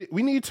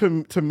we need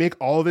to make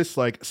all this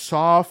like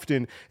soft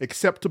and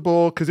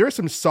acceptable, because there are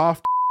some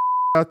soft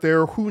out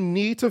there who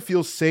need to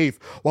feel safe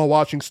while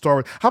watching Star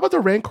Wars. How about the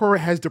Rancor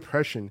has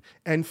depression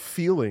and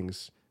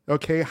feelings?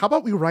 Okay, how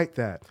about we write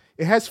that?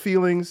 It has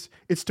feelings,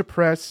 it's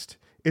depressed,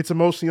 it's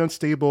emotionally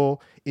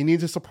unstable, it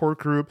needs a support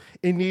group,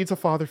 it needs a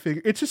father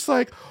figure. It's just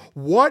like,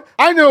 what?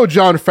 I know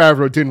Jon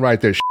Favreau didn't write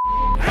this.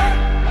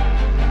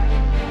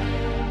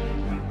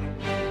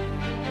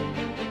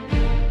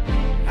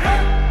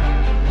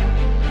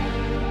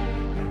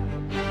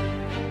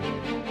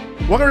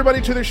 Welcome,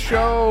 everybody, to the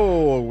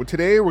show.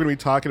 Today, we're going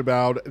to be talking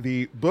about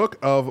the Book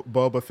of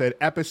Boba Fett,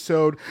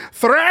 episode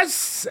 3.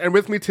 And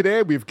with me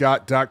today, we've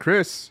got Doc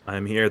Chris.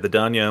 I'm here, the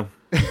Danyo.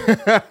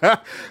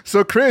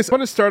 So, Chris, I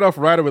want to start off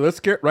right away. Let's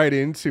get right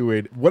into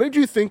it. What did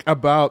you think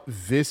about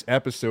this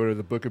episode of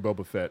the Book of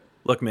Boba Fett?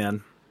 Look,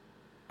 man,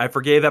 I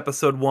forgave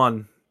episode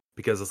 1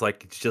 because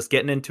it's just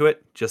getting into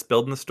it, just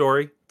building the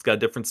story. It's got a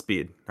different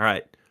speed. All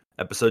right,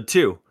 episode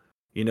 2.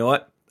 You know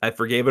what? I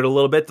forgave it a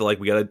little bit.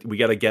 We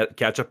gotta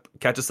catch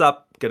us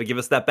up. Gotta give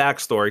us that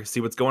backstory.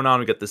 See what's going on.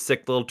 We got this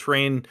sick little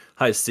train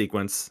heist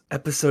sequence.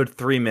 Episode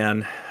 3,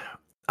 man.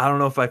 I don't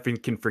know if I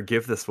can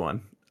forgive this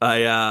one.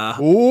 Man,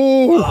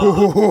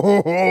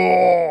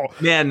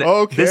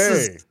 okay. This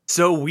is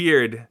so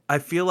weird. I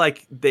feel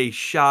like they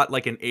shot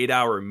like an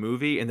 8-hour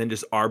movie and then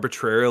just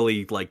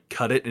arbitrarily like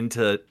cut it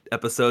into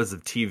episodes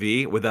of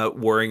TV without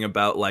worrying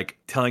about like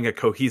telling a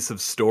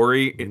cohesive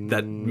story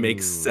that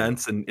makes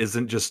sense and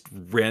isn't just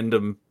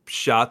random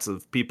shots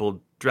of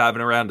people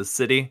driving around a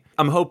city.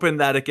 I'm hoping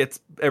that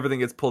everything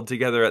gets pulled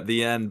together at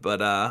the end, but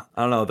I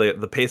don't know.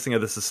 The pacing of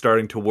this is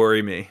starting to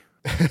worry me.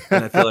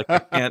 And I feel like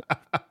I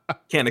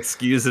can't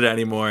excuse it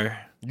anymore.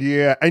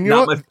 Yeah, and you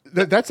know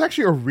that's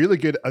actually a really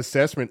good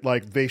assessment.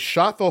 Like, they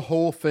shot the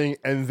whole thing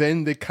and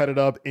then they cut it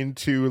up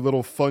into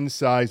little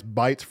fun-sized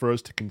bites for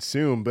us to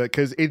consume.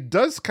 Because it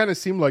does kind of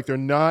seem like they're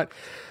not,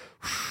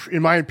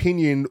 in my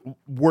opinion,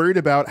 worried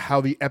about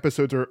how the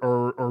episodes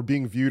are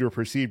being viewed or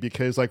perceived.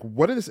 Because, like,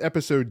 what did this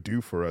episode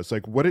do for us?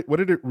 Like, what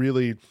did it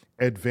really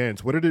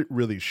advance? What did it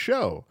really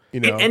show?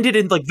 You know, it ended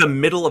in like the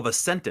middle of a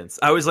sentence.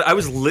 I was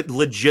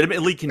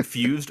legitimately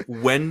confused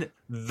when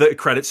the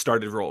credits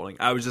started rolling.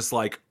 I was just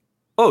like,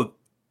 oh,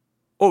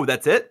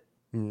 that's it.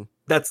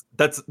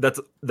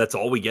 That's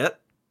all we get.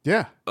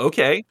 Yeah.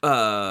 Okay.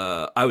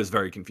 I was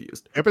very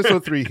confused.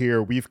 Episode 3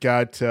 here, we've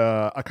got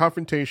a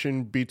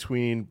confrontation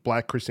between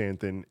Black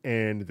Krrsantan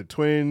and the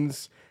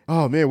twins.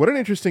 Oh, man, what an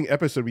interesting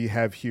episode we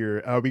have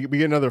here. We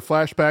get another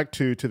flashback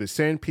to the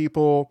Sand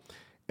People.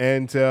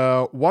 And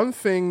one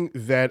thing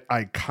that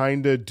I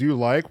kind of do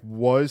like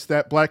was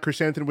that Black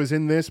Krrsantan was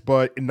in this,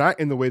 but not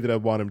in the way that I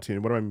want him to.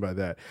 What do I mean by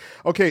that?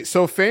 Okay,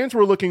 so fans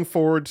were looking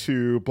forward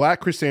to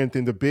Black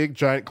Krrsantan, the big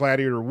giant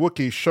gladiator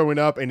Wookiee, showing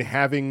up and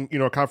having,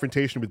 a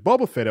confrontation with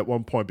Boba Fett at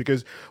one point,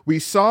 because we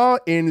saw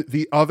in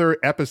the other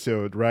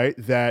episode, right,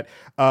 that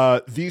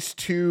these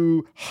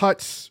two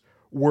Hutts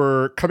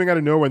were coming out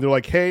of nowhere, and they're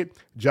like, hey,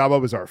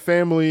 Jabba was our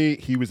family.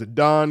 He was a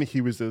Don.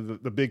 He was the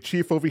big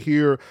chief over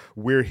here.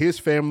 We're his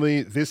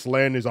family. This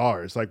land is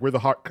ours. Like, we're the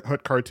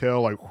Hutt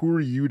cartel. Like, who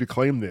are you to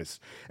claim this?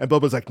 And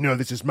Bubba's like, no,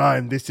 this is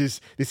mine. This is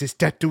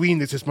Tatooine.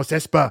 This is Mos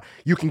Espa.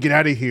 You can get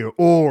out of here,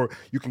 or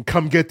you can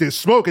come get this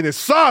smoke and this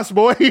sauce,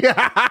 boy.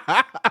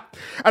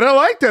 And I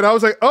liked it. I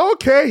was like,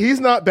 okay, he's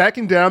not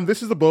backing down.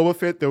 This is the Boba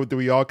Fett that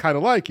we all kind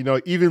of like.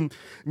 Even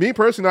me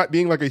personally, not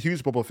being like a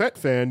huge Boba Fett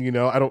fan,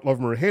 I don't love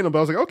him or hate him, but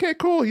I was like, okay,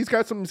 cool. He's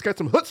got some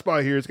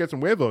chutzpah here. He's got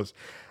some huevos.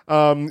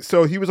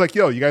 So he was like,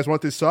 yo, you guys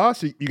want this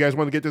sauce? You guys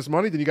want to get this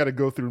money? Then you got to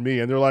go through me.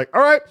 And they're like,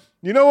 all right,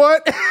 you know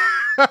what?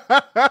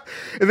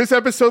 In this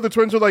episode, the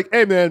twins are like,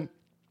 hey, man,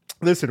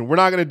 listen, we're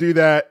not going to do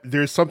that.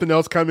 There's something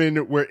else coming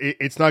where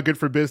it's not good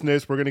for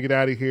business. We're going to get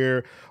out of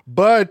here.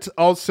 But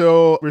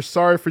also, we're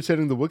sorry for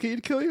sending the Wookiee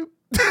to kill you.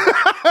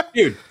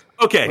 Dude,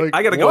 okay,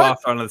 I got to go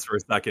off on this for a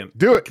second.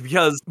 Do it.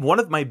 Because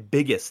one of my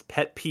biggest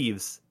pet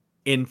peeves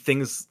in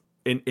things,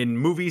 in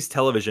movies,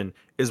 television,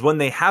 is when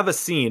they have a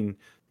scene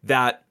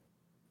that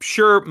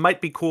sure might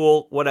be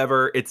cool,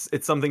 whatever, it's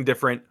something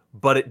different,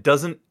 but it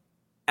doesn't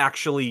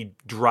actually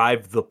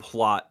drive the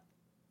plot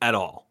at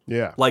all.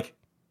 Yeah. Like,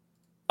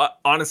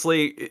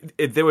 honestly,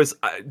 there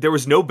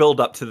was no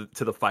build up to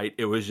the fight.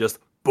 It was just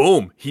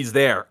boom, he's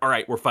there. All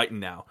right, we're fighting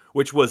now,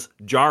 which was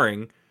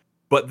jarring.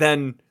 But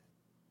then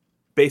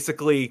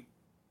basically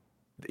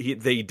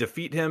they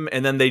defeat him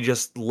and then they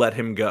just let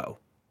him go.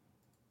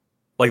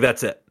 Like,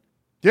 that's it.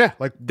 Yeah,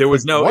 like there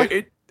was no what?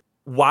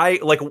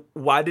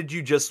 Why did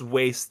you just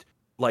waste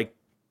like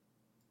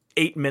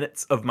 8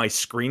 minutes of my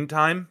screen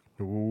time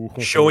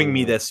showing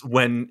me this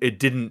when it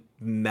didn't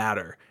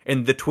matter?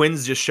 And the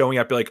twins just showing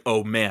up, be like,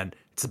 oh man,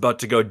 it's about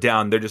to go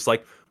down. They're just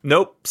like,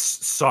 nope,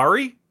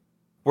 sorry.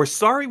 We're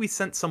sorry we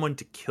sent someone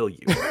to kill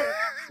you.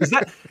 Is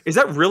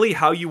that really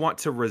how you want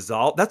to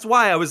resolve? That's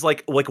why I was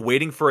like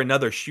waiting for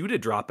another shoe to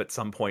drop at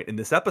some point in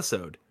this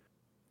episode.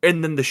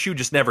 And then the shoe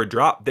just never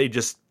dropped. They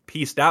just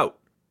pieced out.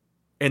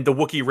 And the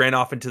Wookiee ran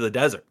off into the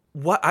desert.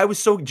 what I was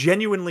so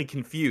genuinely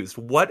confused.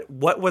 What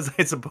was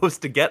I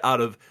supposed to get out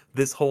of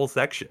this whole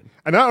section?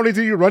 And not only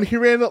did he run, he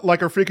ran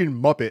like a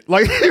freaking Muppet.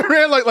 Like he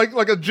ran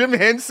like a Jim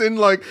Henson.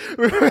 Like,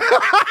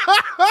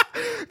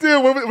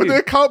 dude, when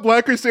they caught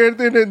Black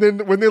Chrysanthemum, and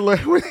then when they let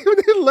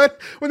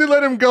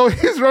him go,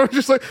 his run was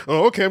just like,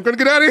 oh, okay, I'm gonna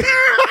get out of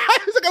here.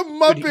 He's like a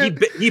Muppet.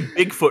 Dude, he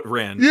Bigfoot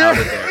ran out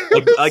of there,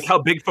 like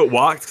how Bigfoot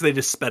walked because they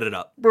just sped it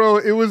up. Bro,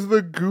 it was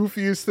the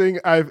goofiest thing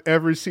I've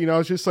ever seen. I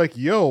was just like,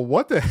 yo,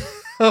 what the hell?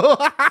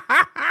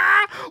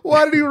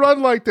 Why did he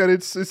run like that?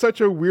 It's such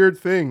a weird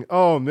thing.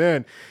 Oh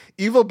man.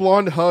 Evil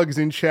Blonde Hugs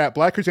in chat.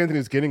 Black Chrysanthemum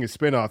is getting a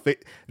spinoff.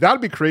 That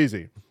would be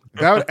crazy.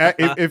 That would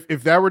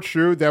if that were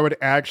true, that would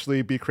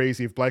actually be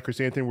crazy if Black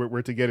Chrysanthemum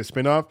were to get a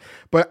spinoff.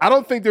 But I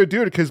don't think they'll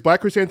do it because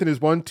Black Chrysanthemum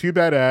is one, too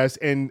badass,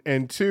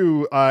 and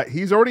two,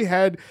 he's already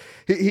had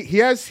he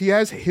has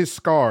his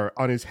scar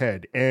on his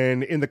head,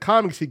 and in the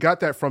comics he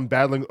got that from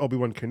battling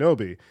Obi-Wan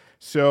Kenobi.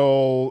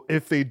 So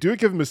if they do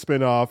give him a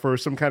spinoff or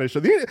some kind of show,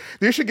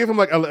 they should give him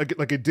like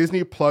a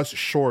Disney Plus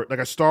short, like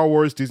a Star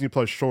Wars Disney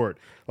Plus short,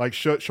 like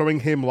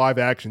showing him live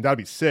action. That'd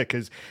be sick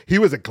because he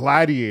was a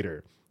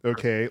gladiator.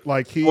 Okay,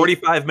 like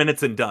 45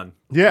 minutes and done.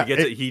 Yeah,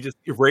 he just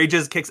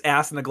rages, kicks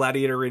ass in the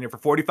gladiator arena for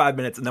 45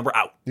 minutes, and then we're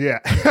out. Yeah,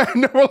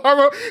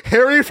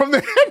 Harry from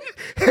the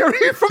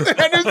Henderson. From the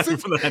Henderson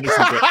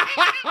trip.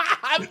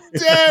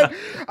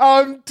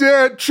 I'm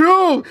dead.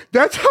 True.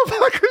 That's how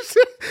Black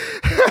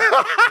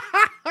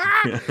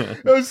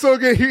That was so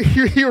good.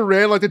 He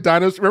ran like the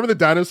dinosaur. Remember the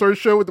dinosaur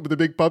show with the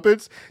big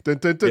puppets?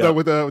 With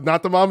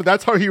not the mom.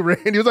 That's how he ran.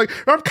 He was like,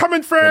 "I'm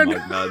coming, friend.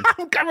 Oh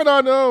I'm coming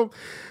on home."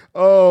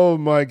 Oh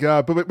my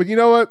god! But you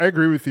know what? I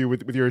agree with you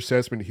with your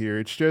assessment here.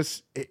 It's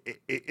just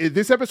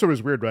this episode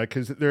was weird, right?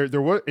 Because there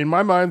was, in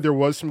my mind, there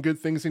was some good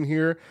things in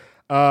here.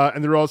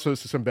 And there are also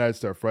some bad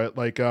stuff, right?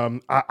 Like,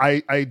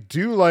 I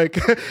do like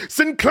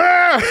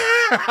Sinclair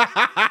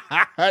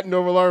at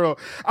Nova Largo.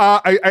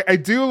 I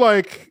do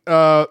like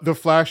the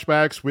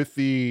flashbacks with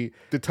the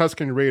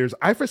Tusken Raiders.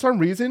 I, for some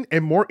reason,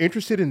 am more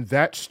interested in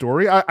that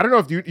story. I don't know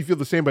if you feel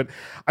the same, but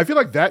I feel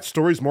like that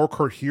story is more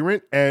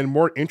coherent and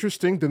more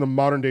interesting than the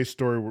modern day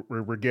story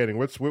we're getting.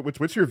 What's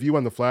your view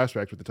on the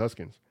flashbacks with the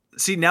Tuskens?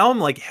 See, now I'm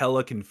like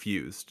hella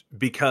confused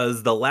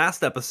because the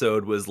last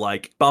episode was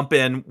like bump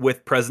in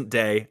with present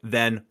day,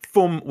 then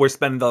boom, we're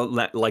spending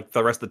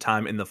the rest of the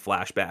time in the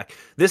flashback.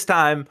 This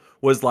time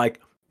was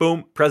like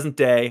boom, present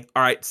day.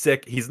 All right,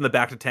 sick. He's in the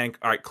back of the tank.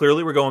 All right,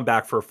 clearly we're going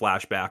back for a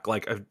flashback.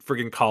 Like I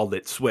freaking called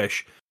it.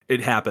 Swish, it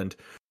happened.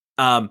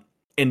 And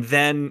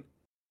then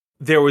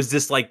there was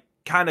this like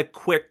kind of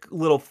quick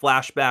little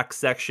flashback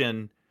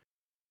section,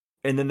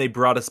 and then they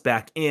brought us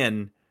back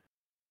in,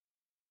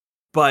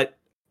 but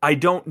I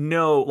don't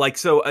know, like,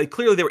 so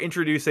clearly they were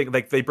introducing,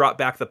 like, they brought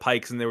back the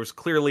Pikes, and there was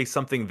clearly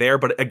something there,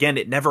 but again,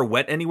 it never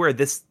went anywhere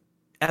this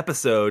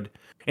episode.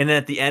 And then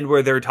at the end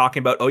where they were talking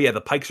about, oh yeah, the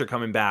Pikes are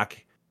coming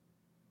back,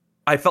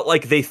 I felt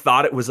like they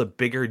thought it was a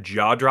bigger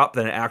jaw drop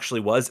than it actually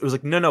was. It was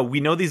like, no, we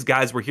know these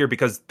guys were here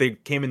because they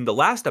came in the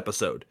last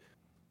episode,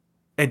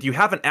 and you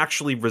haven't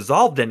actually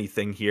resolved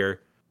anything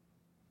here.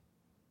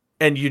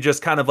 And you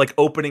just kind of like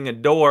opening a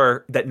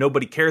door that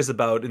nobody cares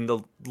about in the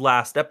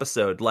last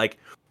episode. Like,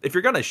 if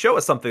you're going to show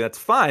us something, that's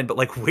fine, but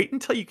like wait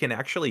until you can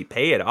actually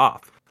pay it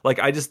off. Like,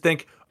 I just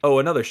think, oh,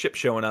 another ship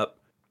showing up.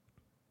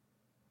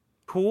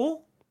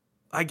 Cool,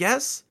 I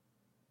guess.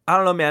 I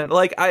don't know, man.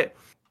 Like,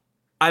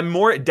 I'm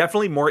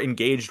definitely more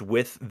engaged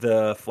with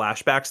the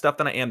flashback stuff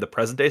than I am the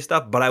present day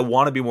stuff, but I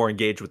want to be more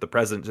engaged with the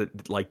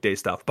present like day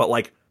stuff. But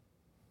like,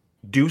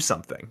 do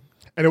something.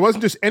 And it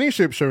wasn't just any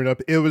ship showing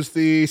up. It was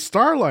the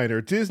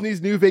Starliner, Disney's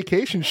new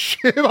vacation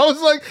ship. I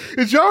was like,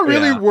 did y'all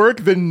really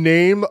work the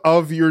name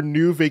of your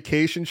new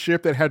vacation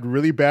ship that had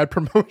really bad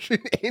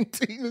promotion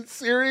into the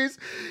series?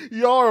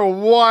 Y'all are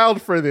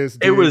wild for this,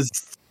 dude. It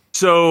was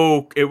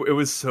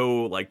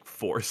so like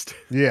forced.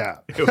 Yeah.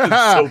 It was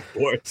so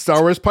forced.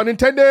 Star Wars pun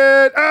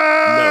intended.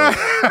 No.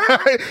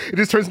 It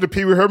just turns into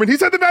Pee Wee Herman. He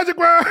said the magic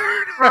word.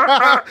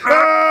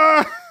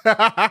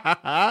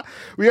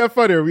 We have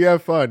fun here. We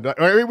have fun.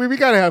 We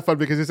gotta have fun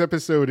because this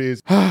episode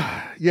is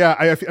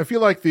I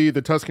feel like the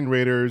Tusken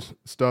Raiders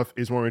stuff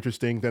is more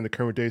interesting than the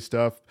current day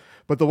stuff.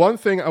 But the one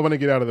thing I want to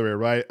get out of the way,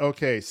 right?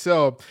 Okay,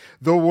 so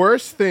the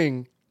worst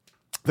thing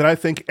that I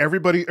think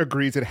everybody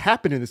agrees that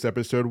happened in this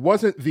episode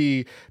wasn't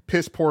the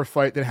piss poor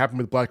fight that happened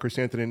with Black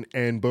Chrysanthemum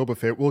and Boba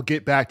Fett. We'll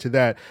get back to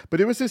that.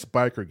 But it was this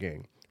biker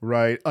gang.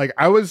 Right, like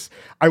I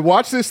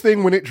watched this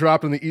thing when it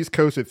dropped on the East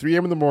Coast at 3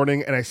 a.m. in the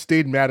morning, and I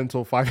stayed mad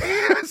until 5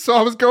 a.m. So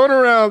I was going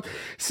around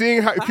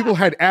seeing how people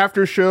had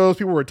after shows,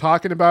 people were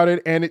talking about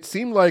it, and it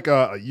seemed like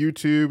a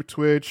YouTube,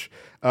 Twitch,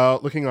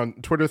 looking on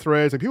Twitter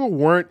threads, and people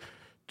weren't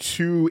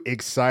too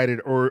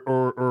excited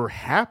or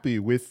happy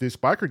with this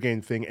biker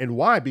gang thing. And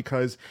why?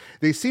 Because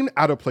they seem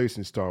out of place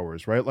in Star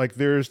Wars, right? Like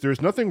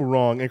there's nothing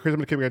wrong. And Chris, I'm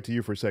going to come back to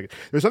you for a second.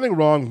 There's nothing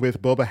wrong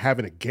with Boba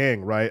having a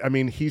gang, right? I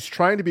mean, he's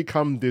trying to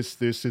become this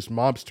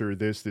mobster,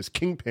 this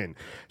kingpin,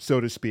 so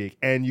to speak.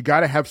 And you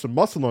got to have some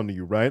muscle under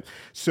you, right?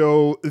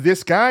 So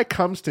this guy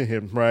comes to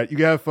him, right?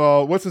 You have,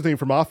 what's his name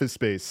from Office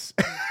Space?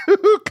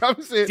 Who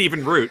comes in?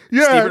 Stephen Root.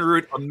 Yeah. Stephen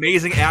Root,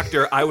 amazing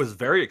actor. I was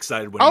very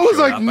excited when he I was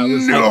showed like, up.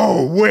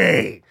 no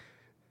way.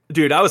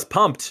 Dude, I was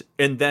pumped.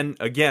 And then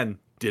again,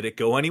 did it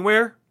go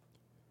anywhere?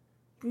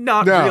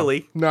 Not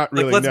really. Not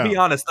really. Like, let's be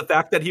honest. The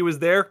fact that he was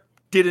there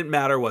didn't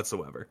matter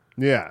whatsoever.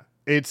 Yeah.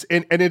 It's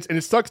and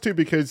it sucks too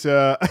because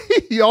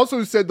he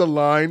also said the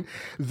line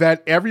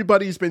that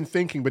everybody's been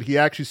thinking, but he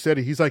actually said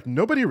it. He's like,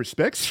 nobody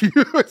respects you.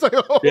 It's like,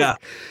 oh, yeah,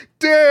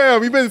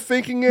 damn, you've been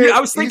thinking it. Yeah,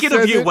 I was thinking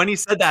of you when he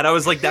said that. I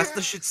was like, that's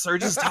the shit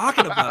Serge is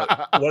talking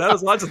about when I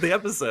was watching the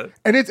episode.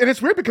 And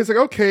it's weird because like,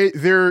 okay,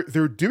 they're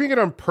doing it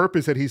on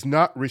purpose that he's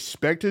not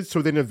respected,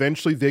 so then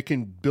eventually they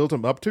can build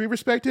him up to be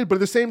respected. But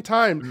at the same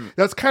time,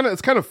 it's kind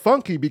of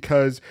funky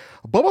because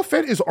Boba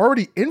Fett is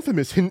already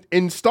infamous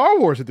in Star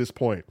Wars at this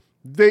point.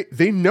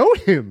 They know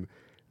him.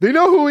 They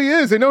know who he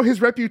is. They know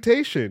his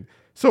reputation.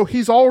 So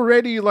he's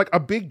already like a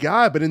big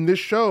guy, but in this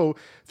show,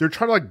 they're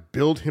trying to like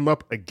build him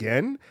up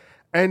again.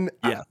 And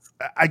yeah,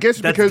 I guess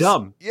that's because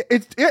dumb.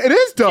 It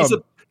is dumb. He's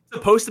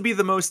supposed to be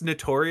the most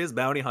notorious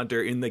bounty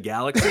hunter in the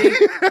galaxy,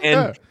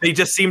 and they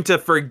just seem to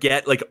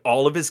forget like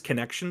all of his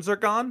connections are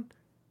gone.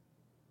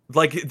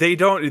 Like they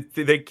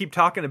keep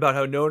talking about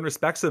how no one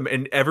respects him,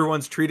 and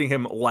everyone's treating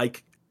him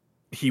like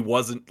he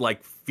wasn't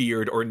like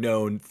feared or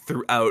known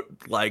throughout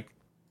like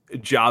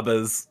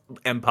Jabba's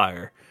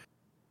empire.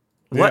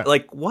 What?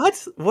 Yeah.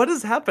 What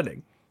is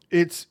happening?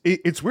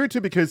 It's weird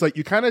too because like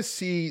you kind of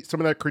see some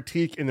of that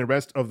critique in the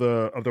rest of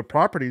the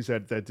properties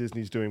that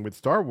Disney's doing with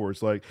Star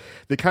Wars. Like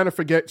they kind of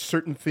forget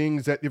certain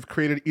things that they've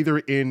created either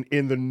in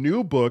the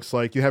new books.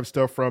 Like you have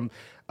stuff from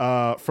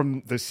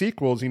the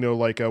sequels, you know,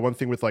 like one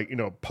thing with like, you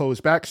know,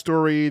 Poe's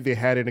backstory, they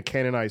had in a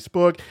canonized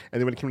book, and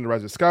then when it came to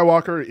Rise of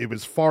Skywalker, it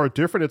was far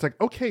different. It's like,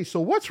 okay,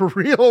 so what's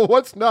real?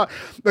 What's not?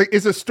 Like,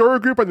 is a story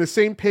group on the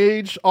same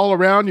page all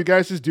around? You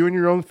guys just doing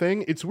your own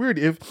thing? It's weird.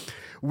 If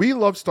we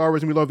love Star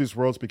Wars and we love these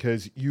worlds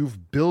because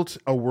you've built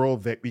a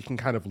world that we can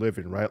kind of live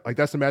in, right? Like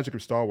that's the magic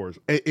of Star Wars.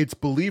 It's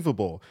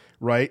believable,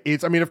 right?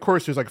 I mean, of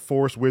course, there's like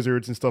Force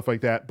wizards and stuff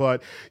like that,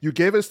 but you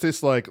gave us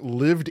this like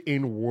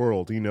lived-in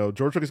world. You know,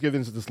 George Lucas gave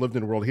us this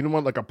lived-in world. He didn't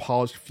want like a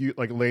polished,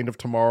 like land of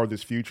tomorrow,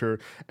 this future,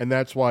 and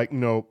that's why you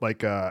know,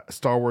 like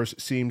Star Wars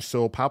seems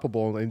so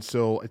palpable and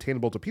so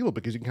attainable to people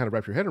because you can kind of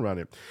wrap your head around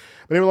it.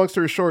 But anyway, long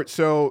story short,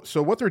 so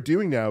what they're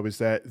doing now is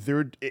that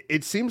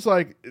it seems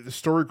like the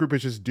story group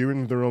is just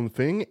doing their own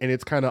thing. And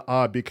it's kind of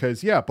odd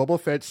because, yeah, Boba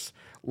Fett's,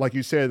 like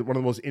you said, one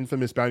of the most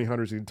infamous bounty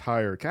hunters in the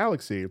entire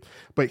galaxy.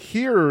 But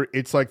here,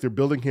 it's like they're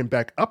building him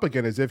back up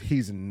again as if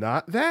he's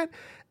not that.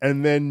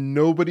 And then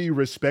nobody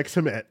respects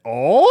him at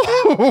all?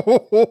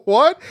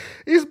 What?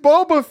 He's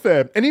Boba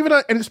Fett. And even,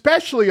 and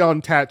especially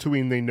on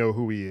Tatooine, they know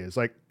who he is.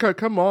 Like,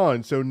 come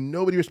on. So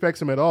nobody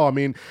respects him at all. I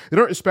mean, they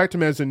don't respect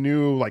him as a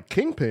new, like,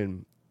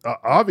 kingpin.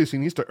 Obviously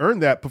needs to earn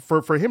that, but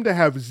for him to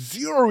have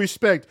zero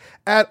respect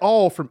at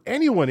all from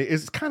anyone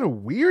is kind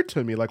of weird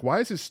to me. Like,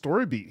 why is his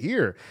story beat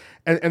here?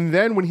 And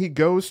then when he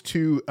goes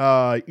to,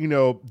 you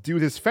know, do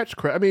this fetch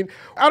quest, I mean,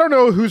 I don't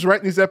know who's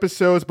writing these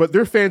episodes, but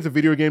they're fans of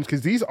video games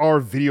because these are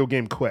video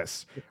game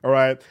quests, all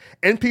right?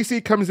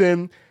 NPC comes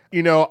in,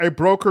 you know, I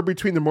broker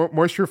between the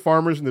moisture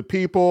farmers and the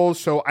people,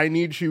 so I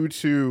need you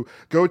to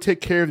go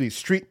take care of these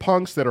street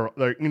punks that are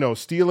you know,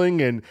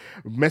 stealing and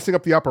messing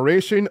up the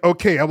operation.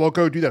 Okay, I will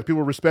go do that.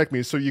 People respect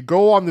me. So you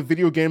go on the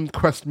video game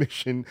quest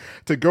mission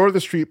to go to the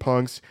street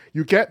punks.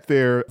 You get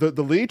there. The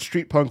lead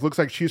street punk looks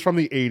like she's from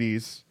the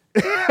 80s.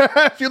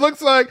 She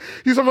looks like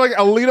she's from like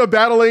Alita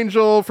Battle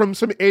Angel from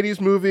some 80s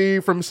movie,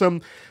 from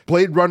some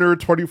Blade Runner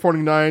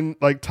 2049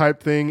 like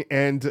type thing,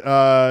 and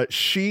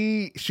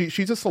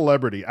she's a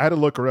celebrity. I had to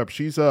look her up.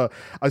 She's a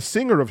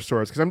singer of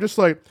sorts because I'm just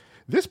like,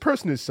 this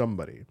person is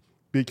somebody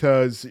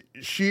because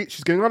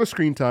she's getting a lot of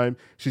screen time.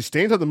 She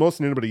stands out the most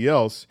than anybody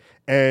else,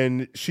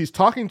 and she's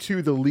talking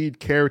to the lead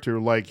character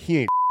like he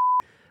ain't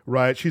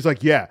right. She's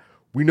like, yeah,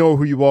 we know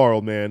who you are,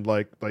 old man.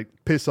 Like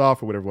piss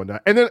off or whatever,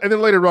 whatnot. And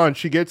then later on,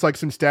 she gets like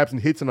some stabs and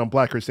hits on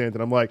Black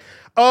Chrysanthemum. I'm like,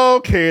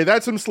 okay,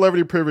 that's some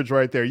celebrity privilege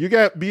right there. You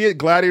got, be it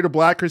Gladiator,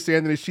 Black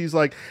Chrysanthemum, and she's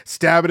like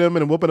stabbing him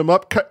and whooping him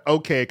up.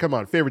 Okay, come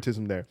on,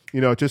 favoritism there.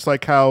 You know, just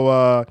like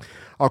how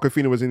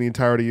Awkwafina was in the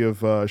entirety of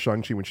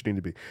Shang-Chi when she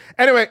needed to be.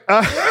 Anyway,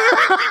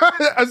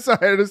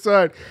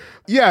 aside.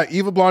 Yeah,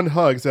 Evil Blonde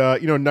Hugs, you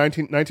know,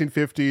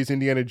 1950s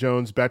Indiana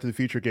Jones Back to the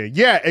Future game.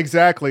 Yeah,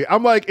 exactly.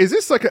 I'm like, is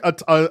this like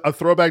a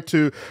throwback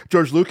to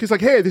George Lucas?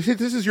 Like, hey, this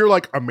is your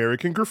like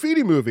American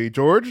Graffiti movie,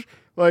 George.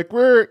 Like,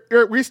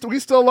 we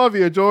still love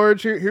you,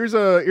 George. Here's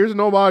an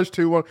homage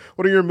to one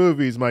of your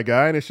movies, my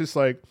guy. And it's just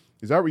like,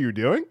 is that what you're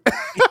doing?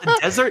 It's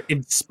a desert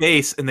in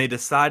space, and they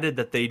decided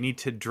that they need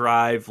to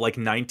drive like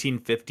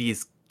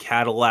 1950s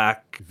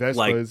Cadillac Vespas.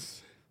 like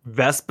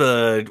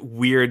Vespa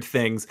weird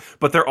things,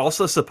 but they're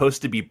also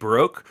supposed to be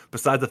broke,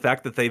 besides the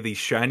fact that they have these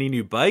shiny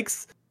new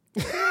bikes.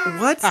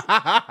 What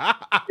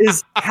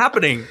is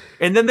happening?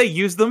 And then they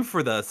use them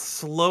for the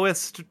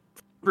slowest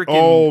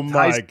freaking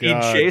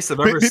high-speed chase I've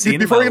ever seen.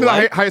 Before we get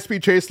into the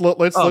high-speed chase,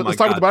 let's talk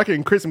about the biking.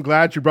 And Chris, I'm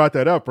glad you brought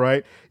that up,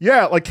 right?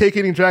 Yeah, like Cake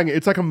Eating Dragon.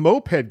 It's like a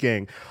moped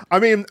gang. I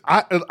mean,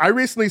 I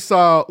recently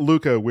saw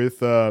Luca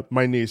with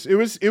my niece. It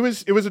was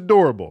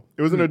adorable.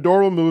 It was an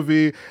adorable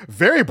movie,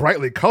 very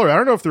brightly colored. I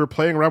don't know if they were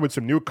playing around with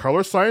some new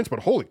color science, but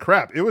holy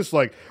crap, it was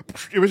like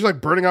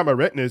burning out my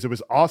retinas. It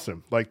was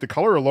awesome. Like the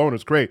color alone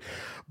was great.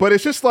 But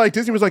it's just like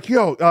Disney was like,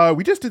 yo,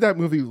 we just did that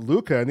movie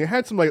Luca, and they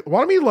had some like, why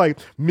don't we like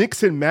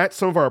mix and match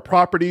some of our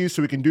properties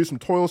so we can do some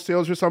toil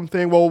sales or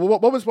something? Well,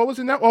 what was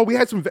in that? Well, we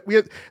had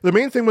the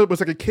main thing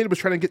was like a kid was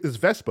trying to get this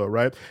Vespa,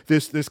 right?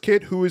 This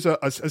kid who is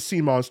a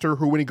sea monster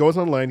who, when he goes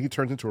on land, he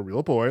turns into a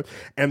real boy,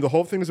 and the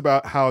whole thing is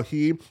about how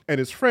he and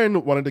his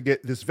friend wanted to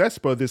get this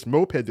Vespa, this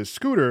moped, this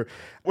scooter.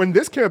 When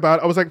this came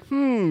about, I was like,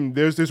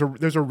 there's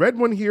a red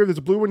one here, there's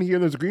a blue one here,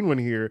 and there's a green one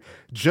here,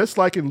 just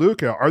like in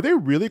Luca. Are they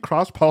really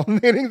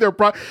cross-pollinating their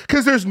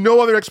because there's no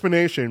other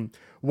explanation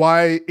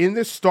why in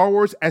this Star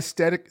Wars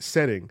aesthetic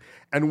setting,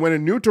 and when a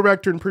new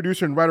director and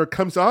producer and writer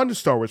comes on to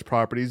Star Wars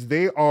properties,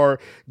 they are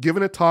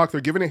given a talk,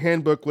 they're given a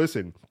handbook.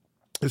 Listen,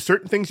 there's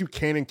certain things you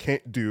can and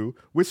can't do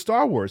with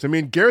Star Wars. I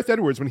mean, Gareth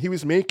Edwards, when he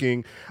was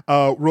making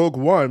Rogue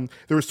One,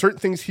 there were certain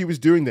things he was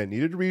doing that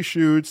needed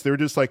reshoots. They were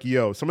just like,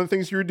 yo, some of the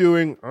things you're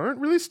doing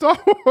aren't really Star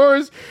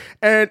Wars.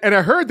 And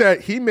I heard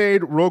that he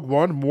made Rogue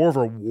One more of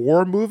a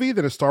war movie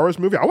than a Star Wars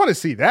movie. I want to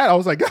see that. I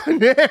was like, God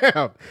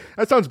damn,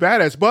 that sounds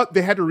badass. But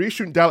they had to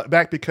reshoot and dial it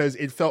back because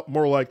it felt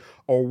more like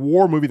a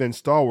war movie than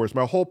Star Wars.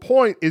 My whole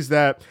point is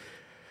that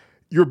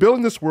you're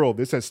building this world,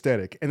 this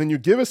aesthetic, and then you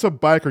give us a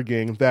biker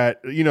gang that,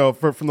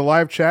 from the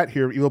live chat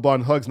here, Evil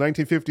Blonde Hugs,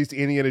 1950s to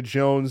Indiana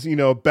Jones,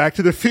 Back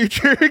to the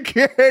Future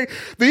gang.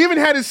 They even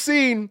had a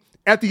scene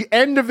at the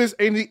end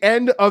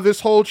of this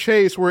whole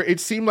chase where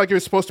it seemed like it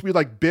was supposed to be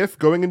like Biff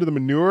going into the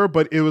manure,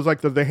 but it was like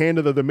the hand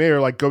of the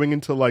mayor, like going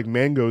into like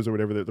mangoes or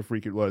whatever the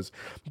freak it was.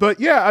 But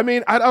yeah, I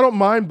mean, I don't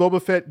mind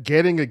Boba Fett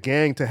getting a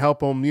gang to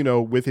help him,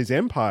 with his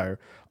empire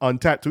on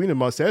Tatooine and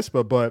Mos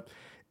Espa, but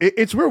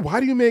it's weird.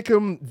 Why do you make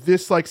him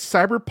this like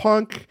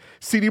cyberpunk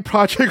CD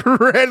Projekt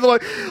Red,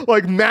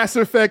 like Mass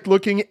Effect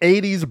looking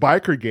 80s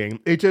biker gang?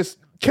 It just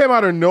came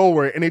out of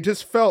nowhere, and it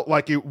just felt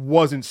like it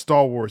wasn't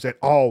Star Wars at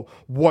all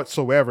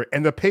whatsoever.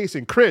 And the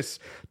pacing, Chris,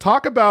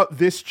 talk about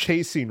this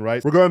chase scene,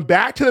 right? We're going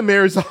back to the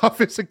mayor's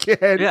office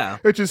again,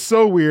 which is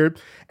so weird.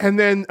 And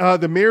then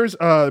the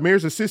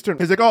mayor's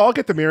assistant is like, "Oh, I'll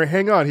get the mayor.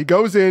 Hang on." He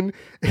goes in,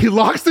 he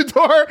locks the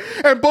door,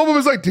 and Boba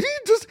was like, "Did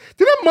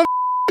that mother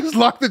just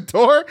lock the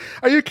door?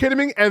 Are you kidding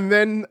me?" And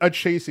then a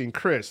chase scene.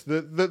 Chris,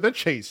 the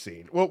chase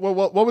scene. What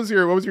was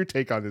your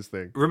take on this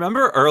thing?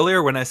 Remember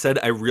earlier when I said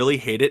I really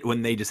hate it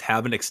when they just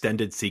have an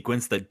extended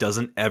sequence that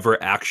doesn't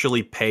ever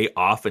actually pay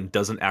off and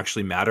doesn't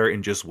actually matter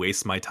and just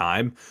wastes my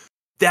time?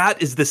 That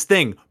is this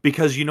thing,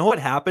 because you know what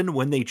happened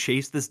when they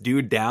chased this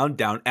dude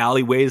down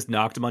alleyways,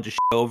 knocked a bunch of shit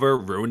over,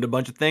 ruined a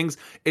bunch of things,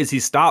 is he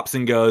stops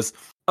and goes,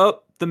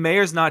 "Oh, the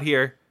mayor's not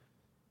here."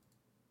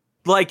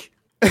 Like,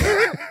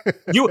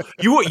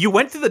 you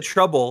went to the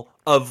trouble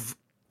of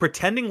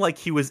pretending like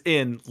he was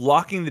in,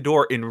 locking the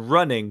door and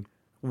running,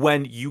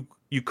 when you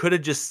could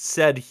have just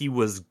said he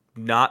was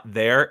not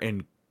there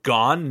and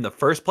gone in the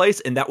first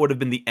place, and that would have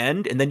been the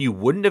end, and then you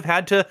wouldn't have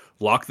had to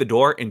lock the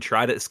door and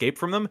try to escape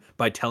from them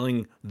by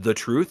telling the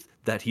truth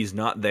that he's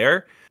not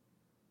there.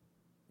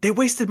 They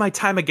wasted my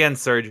time again,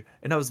 Serge,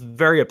 and I was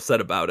very upset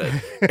about it.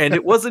 And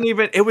it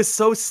was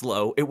so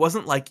slow. It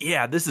wasn't like,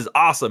 yeah, this is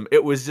awesome.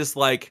 It was just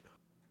like,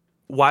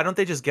 why don't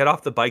they just get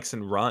off the bikes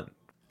and run?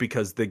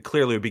 Because they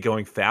clearly would be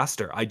going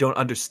faster. I don't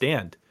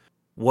understand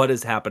what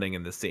is happening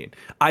in this scene.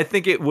 I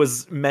think it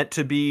was meant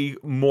to be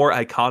more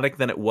iconic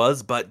than it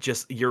was, but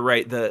just, you're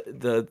right,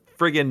 the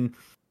friggin'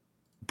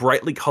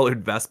 brightly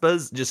colored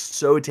Vespas just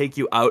so take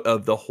you out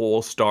of the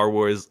whole Star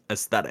Wars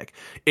aesthetic.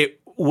 It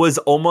was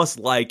almost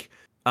like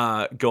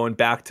going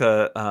back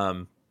to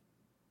oh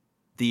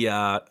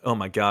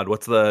my god,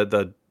 what's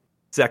the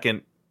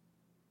second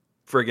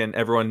friggin'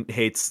 everyone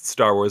hates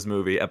Star Wars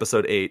movie,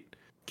 Episode 8.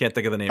 Can't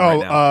think of the name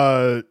right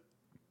now.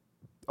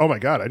 Oh my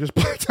god, I just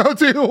blanked out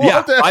too.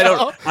 I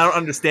don't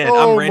understand.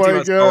 I'm ranting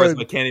about Star Wars,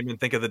 but can't even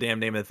think of the damn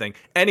name of the thing.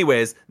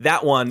 Anyways,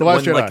 that one, The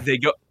Last Jedi.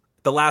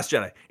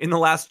 In The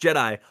Last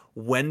Jedi,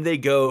 when they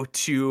go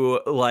to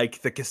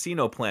like the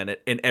casino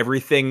planet and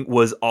everything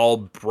was all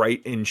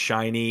bright and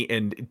shiny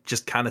and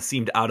just kind of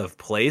seemed out of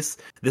place,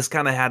 this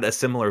kind of had a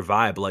similar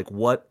vibe. Like,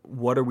 what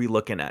are we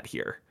looking at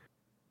here?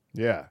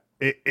 Yeah.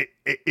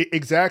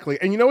 Exactly.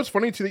 And you know what's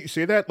funny too that you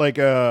say that? Like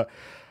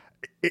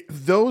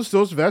those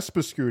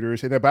Vespa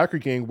scooters and that biker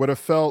gang would have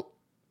felt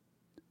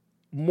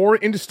more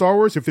into Star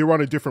Wars if they were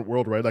on a different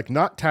world, right? Like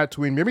not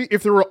Tatooine. Maybe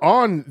if they were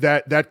on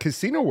that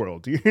casino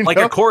world, like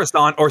a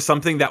Coruscant or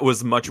something that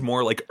was much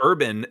more like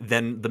urban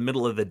than the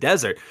middle of the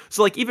desert.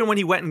 So like even when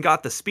he went and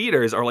got the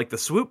speeders or like the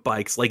swoop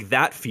bikes, like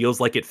that feels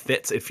like it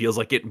fits. It feels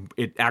like it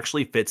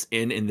actually fits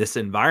in this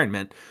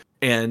environment.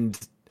 And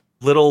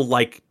little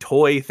like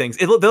toy things.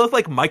 They look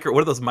like what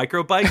are those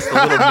micro bikes? The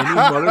little mini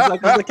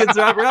motorcycles the kids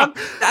drive around.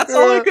 That's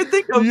all I could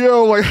think of.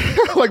 Yo,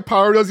 like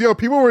Power Rangers. Yo,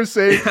 people were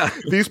saying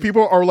these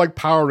people are like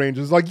Power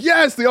Rangers. Like,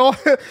 yes, they are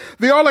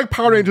like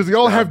Power Rangers. They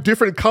all have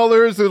different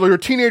colors. They're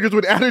teenagers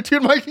with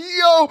attitude. I'm like,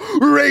 yo,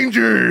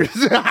 Rangers.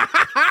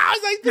 I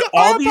was like,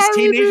 all these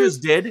teenagers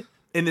did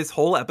in this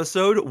whole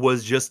episode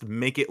was just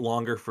make it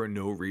longer for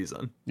no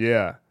reason.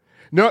 Yeah.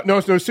 No,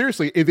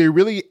 seriously. If they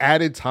really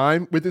added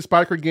time with this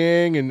biker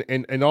gang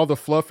and all the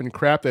fluff and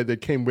crap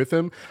that came with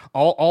them,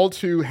 all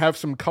to have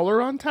some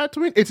color on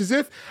Tatooine. It's as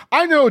if,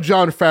 I know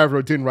Jon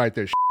Favreau didn't write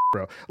this shit,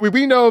 bro.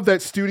 We know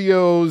that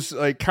studios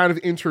like kind of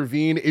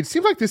intervene. It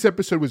seemed like this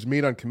episode was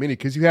made on committee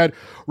because you had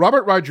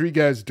Robert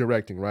Rodriguez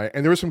directing, right?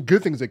 And there were some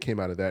good things that came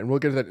out of that, and we'll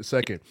get to that in a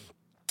second.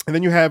 And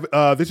then you have,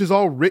 this is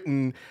all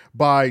written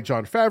by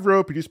Jon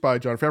Favreau, produced by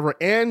Jon Favreau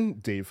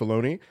and Dave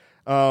Filoni.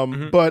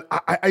 But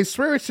I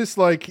swear it's just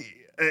like,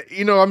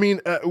 in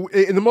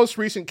the most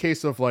recent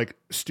case of like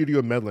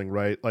studio meddling,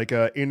 right? Like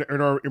in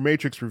our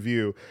Matrix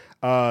review,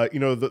 the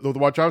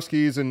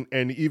Wachowskis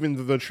and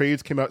even the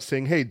trades came out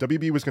saying, hey,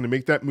 WB was going to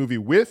make that movie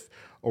with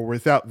or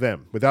without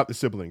them, without the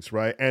siblings,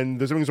 right? And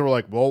the siblings were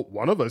like, well,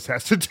 one of us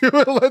has to do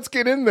it. Let's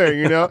get in there,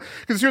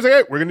 Because he was like,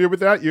 hey, we're going to do it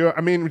without you. I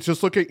mean,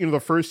 just look at, the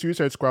first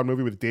Suicide Squad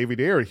movie with David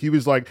Ayer. He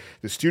was like,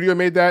 the studio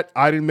made that,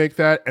 I didn't make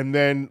that. And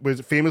then was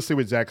famously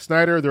with Zack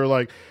Snyder, they're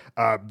like,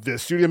 the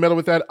studio meddled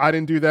with that, I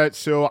didn't do that.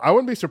 So I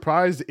wouldn't be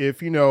surprised if,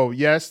 Jon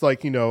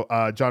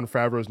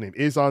Favreau's name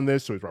is on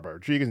this. So it's Robert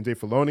Rodriguez and Dave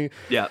Filoni.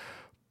 Yeah.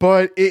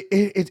 But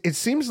it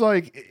seems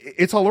like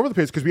it's all over the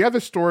place because we have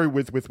this story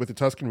with the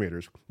Tusken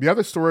Raiders. We have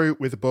the story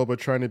with Boba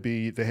trying to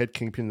be the head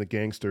kingpin, the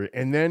gangster.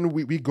 And then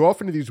we go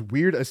off into these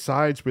weird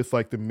asides with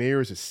like the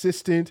mayor's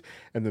assistant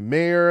and the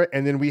mayor.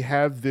 And then we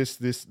have this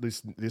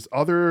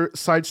other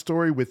side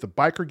story with the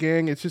biker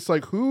gang. It's just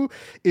like, who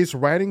is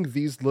writing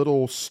these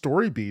little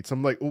story beats?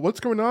 I'm like, well, what's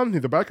going on here?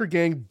 The biker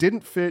gang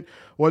didn't fit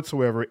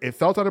whatsoever. It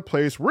felt out of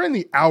place. We're in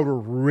the outer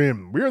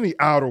rim. We're in the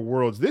outer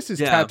worlds. This is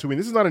Tatooine.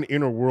 This is not an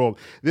inner world.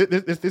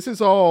 This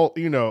is all,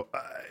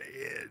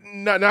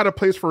 not a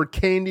place for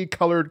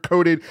candy-colored,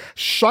 coated,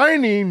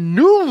 shiny,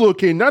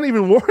 new-looking, not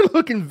even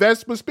worn-looking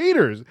Vespa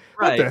speeders.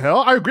 Right. What the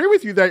hell? I agree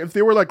with you that if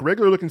they were like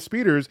regular-looking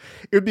speeders,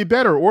 it would be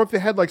better. Or if they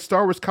had like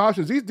Star Wars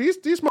costumes.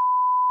 These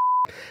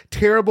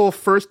terrible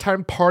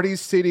first-time Party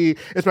City.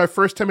 It's my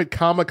first time at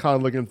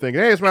Comic-Con looking thing.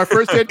 Hey, it's my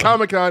first day at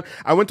Comic-Con.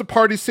 I went to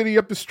Party City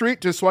up the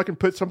street just so I can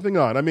put something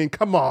on. I mean,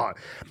 come on.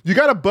 You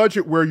got a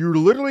budget where you're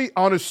literally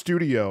on a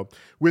studio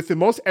with the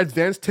most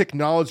advanced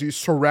technology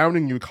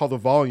surrounding you called the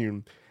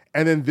volume.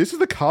 And then this is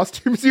the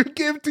costumes you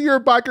give to your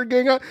biker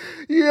gang.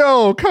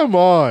 Yo, come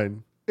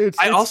on.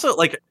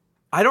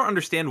 I don't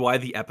understand why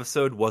the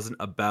episode wasn't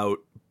about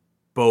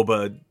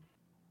Boba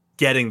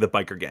getting the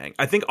biker gang.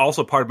 I think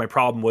also part of my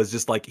problem was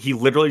just like he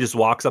literally just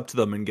walks up to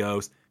them and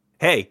goes,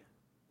 "Hey,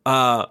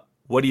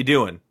 what are you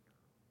doing?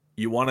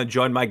 You want to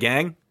join my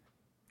gang?"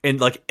 And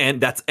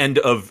that's end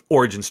of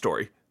origin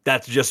story.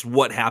 That's just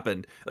what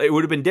happened. It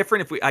would have been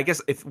different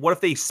what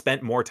if they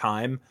spent more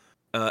time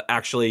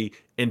actually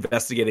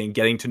investigating,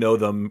 getting to know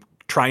them,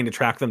 trying to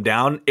track them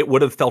down. It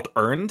would have felt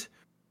earned.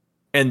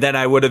 And then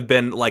I would have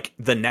been like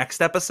the next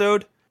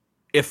episode,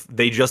 if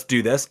they just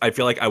do this, I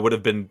feel like I would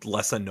have been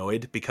less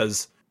annoyed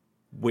because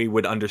we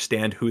would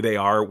understand who they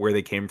are, where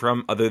they came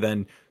from, other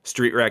than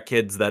street rat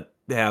kids that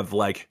have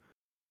like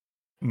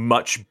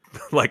much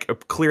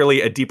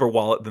clearly a deeper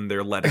wallet than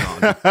they're letting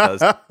on.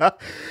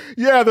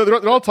 Yeah,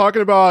 they're all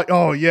talking about,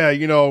 oh yeah,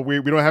 we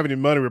don't have any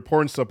money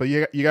reporting stuff, but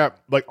you got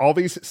like all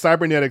these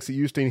cybernetics that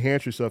used to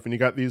enhance yourself, and you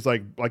got these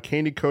like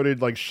candy coated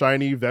like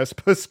shiny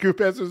Vespa scoop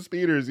ass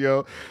speeders,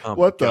 yo. Oh,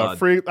 what the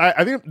freak?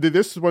 I think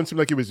this one seemed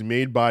like it was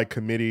made by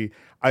committee.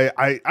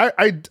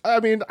 I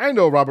mean, I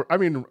know Robert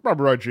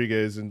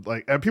Rodriguez, and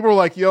people are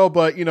like, yo,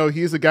 but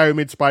he's the guy who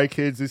made Spy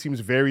Kids. This seems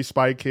very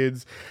Spy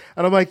Kids.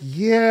 And I'm like,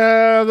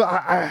 yeah,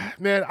 I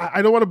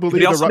don't want to believe. But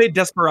he also made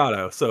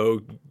Desperado,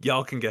 so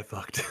y'all can get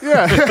fucked.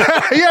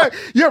 Yeah,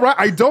 right.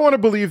 I don't want to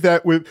believe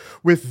that with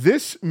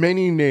this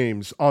many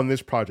names on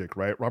this project,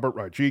 right? Robert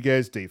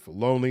Rodriguez, Dave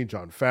Filoni,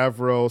 Jon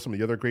Favreau, some of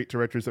the other great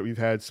directors that we've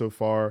had so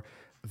far,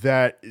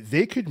 that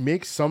they could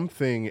make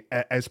something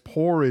as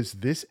poor as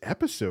this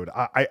episode.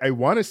 I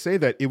want to say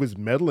that it was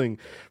meddling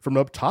from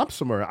up top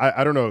somewhere.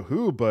 I don't know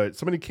who, but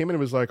somebody came in and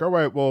was like, all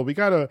right, well, we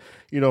got to,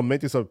 make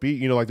this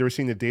upbeat. Like they were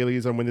seeing the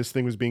dailies on when this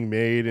thing was being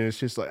made. And it's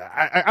just like,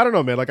 I don't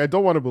know, man. Like, I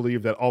don't want to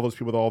believe that all those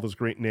people with all those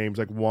great names,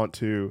 want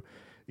to,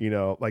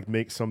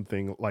 make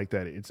something like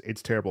that.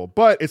 It's terrible,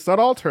 but it's not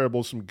all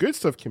terrible. Some good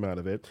stuff came out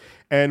of it.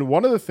 And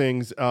one of the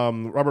things,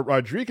 Robert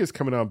Rodriguez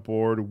coming on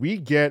board, we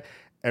get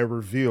a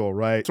reveal,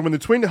 right? So when the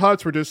Twin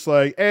Hutts were just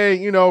like, hey,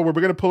 we're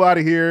going to pull out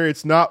of here.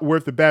 It's not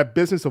worth the bad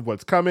business of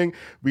what's coming.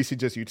 We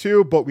suggest you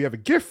too, but we have a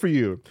gift for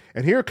you.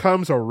 And here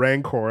comes a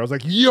Rancor. I was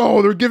like,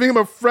 yo, they're giving him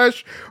a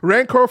fresh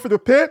Rancor for the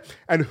pit.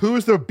 And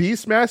who's the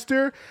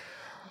Beastmaster?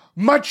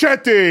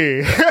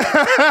 Machete.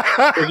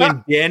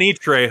 Friggin' Danny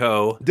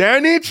Trejo.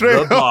 Danny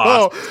The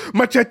boss. Trejo.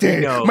 Machete.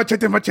 You know.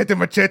 Machete, machete,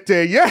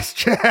 machete. Yes,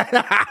 Chad.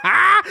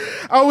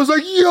 I was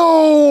like,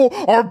 yo,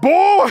 our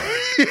boy.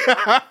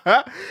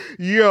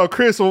 Yo,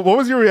 Chris, what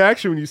was your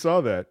reaction when you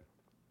saw that?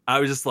 I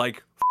was just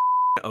like,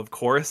 of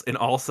course, and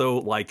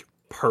also like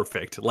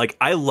perfect. Like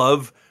I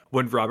love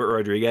when Robert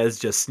Rodriguez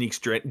just sneaks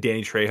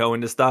Danny Trejo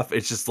into stuff.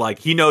 It's just like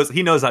he knows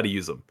how to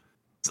use them.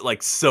 It's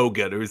like so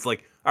good. It was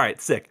like, all right,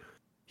 sick.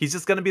 He's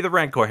just gonna be the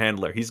Rancor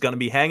handler. He's gonna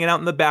be hanging out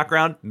in the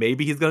background.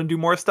 Maybe he's gonna do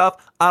more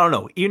stuff. I don't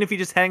know. Even if he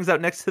just hangs out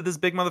next to this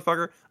big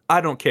motherfucker,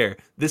 I don't care.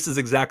 This is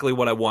exactly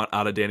what I want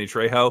out of Danny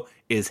Trejo,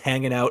 is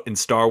hanging out in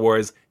Star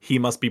Wars. He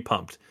must be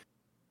pumped.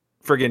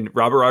 Friggin'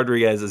 Robert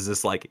Rodriguez is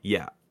just like,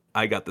 yeah,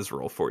 I got this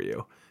role for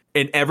you.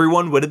 And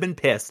everyone would have been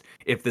pissed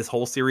if this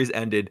whole series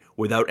ended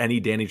without any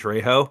Danny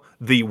Trejo.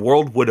 The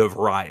world would have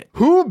rioted.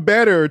 Who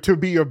better to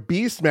be a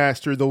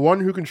Beastmaster, the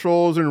one who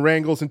controls and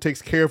wrangles and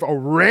takes care of a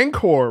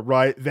Rancor,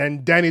 right,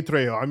 than Danny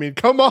Trejo? I mean,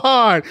 come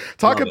on.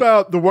 Talk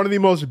about one of the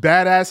most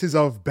badasses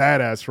of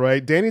badass,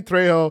 right? Danny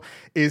Trejo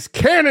is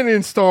canon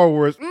in Star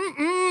Wars.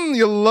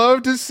 You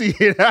love to see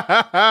it.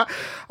 I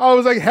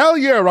was like, hell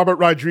yeah, Robert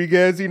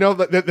Rodriguez. You know,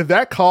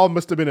 that call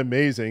must have been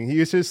amazing. He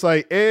was just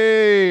like,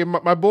 hey,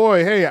 my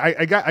boy, hey,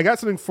 I got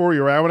something for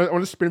you, right? I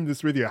want to spin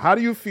this with you. How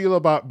do you feel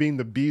about being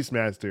the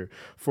Beastmaster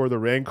for the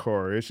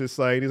Rancor? It's just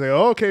like, he's like,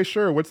 oh, okay,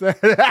 sure. What's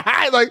that?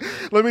 Like,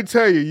 let me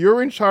tell you,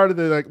 you're in charge of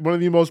one of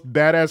the most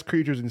badass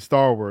creatures in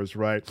Star Wars,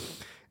 right?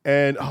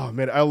 And oh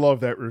man, I love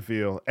that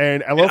reveal.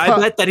 And I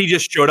bet that he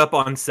just showed up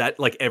on set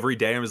like every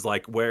day and was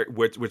like,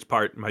 which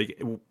part?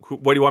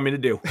 What do you want me to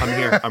do? I'm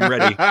here. I'm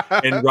ready.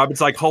 And Robert's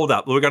like, hold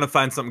up, we're gonna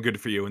find something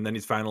good for you. And then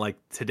he's finally like,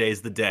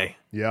 today's the day.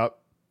 Yep.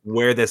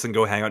 Wear this and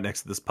go hang out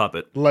next to this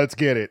puppet. Let's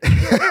get it.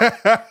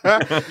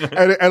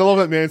 And I love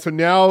that, man. So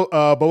now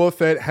Boba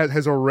Fett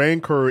has a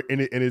Rancor in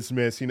his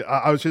midst. You know,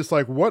 I was just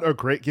like, what a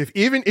great gift.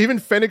 Even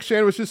Fennec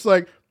Shan was just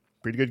like,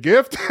 pretty good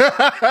gift.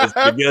 That's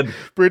pretty good.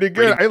 Pretty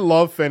good. I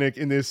love Fennec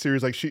in this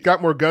series. Like, she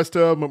got more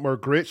gusto, more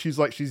grit. She's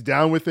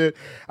down with it.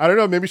 I don't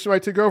know. Maybe she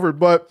might take over.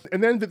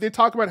 And then they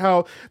talk about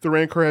how the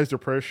Rancor has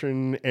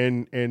depression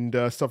and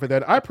stuff like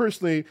that. I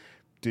personally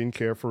didn't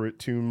care for it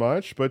too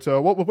much. But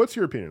what's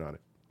your opinion on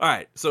it? All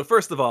right. So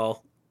first of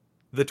all,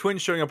 the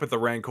twins showing up with the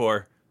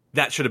Rancor,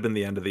 that should have been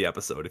the end of the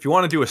episode. If you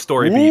want to do a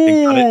story beat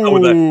and cut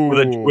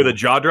it with a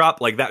jaw drop,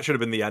 like that should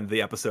have been the end of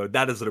the episode.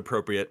 That is an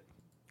appropriate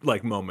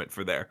like moment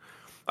for there.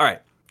 All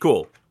right,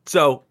 cool.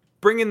 So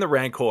bring in the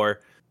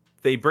Rancor.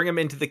 They bring him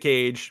into the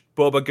cage.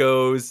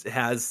 Boba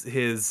has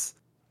his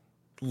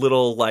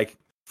little like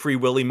Free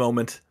Willy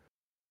moment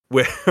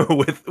with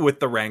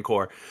the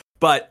Rancor.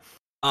 But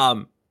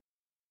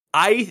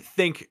I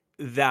think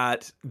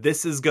that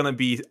this is going to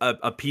be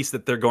a piece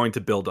that they're going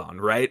to build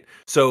on, right?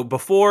 So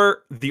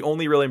before, the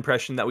only real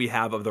impression that we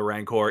have of the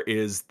Rancor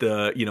is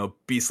the,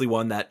 beastly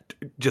one that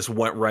just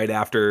went right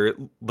after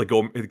the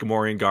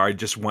Gamorrean guard,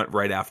 just went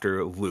right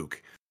after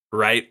Luke,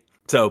 right?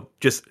 So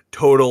just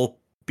total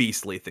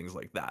beastly things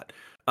like that.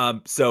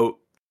 So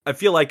I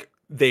feel like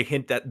they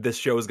hint that this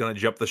show is going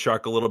to jump the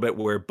shark a little bit,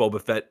 where Boba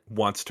Fett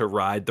wants to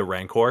ride the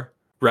Rancor,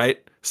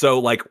 right? So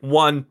like,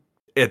 one,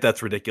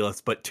 that's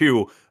ridiculous, but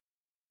two,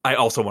 I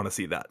also want to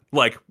see that.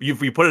 Like,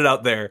 if you put it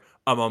out there,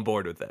 I'm on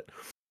board with it.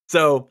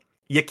 So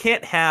you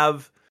can't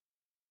have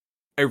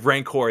a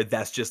Rancor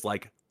that's just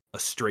like a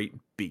straight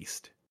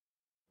beast,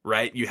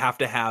 right?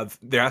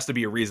 There has to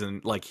be a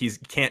reason. Like, he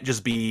can't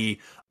just be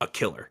a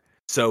killer.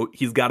 So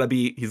he's got to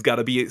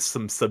be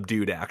some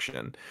subdued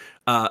action.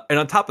 And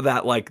on top of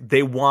that, like,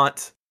 they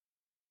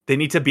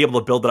need to be able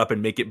to build it up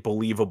and make it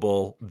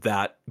believable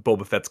that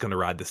Boba Fett's going to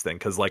ride this thing.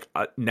 Cause like,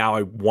 now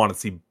I want to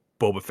see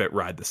Boba Fett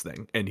ride this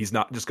thing, and he's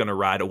not just going to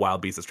ride a wild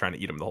beast that's trying to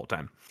eat him the whole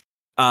time.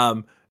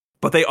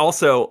 But they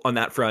also, on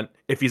that front,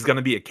 if he's going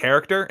to be a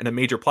character and a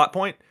major plot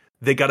point,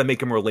 they got to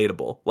make him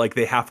relatable. Like,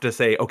 they have to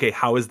say, okay,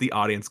 how is the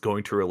audience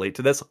going to relate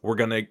to this? We're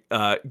going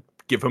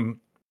to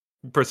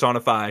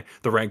personify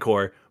the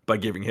Rancor by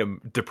giving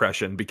him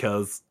depression,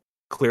 because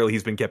clearly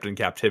he's been kept in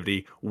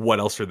captivity.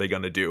 What else are they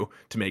going to do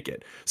to make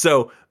it?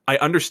 So I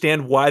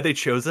understand why they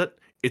chose it.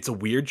 It's a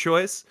weird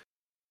choice,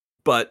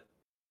 but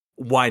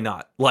why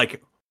not?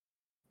 Like,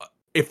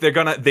 if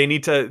they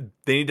need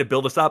to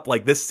build us up.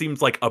 Like, this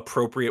seems like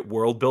appropriate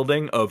world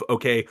building of,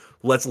 okay,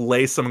 let's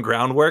lay some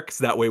groundwork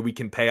so that way we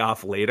can pay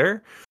off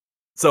later.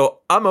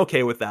 So I'm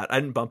okay with that. I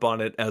didn't bump on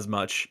it as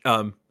much.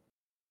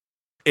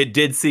 It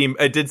did seem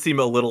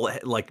a little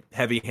like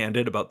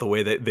heavy-handed about the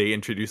way that they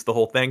introduced the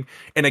whole thing.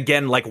 And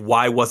again, like,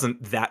 why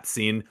wasn't that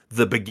scene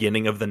the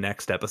beginning of the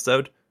next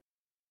episode?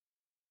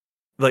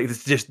 Like,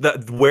 it's just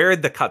where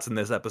the cuts in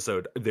this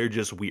episode, they're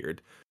just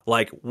weird.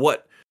 Like,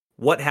 what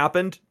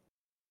happened?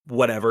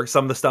 Whatever.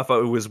 Some of the stuff I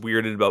was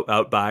weirded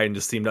out by and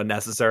just seemed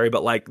unnecessary,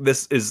 but like,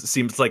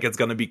 seems like it's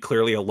going to be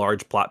clearly a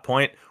large plot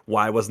point.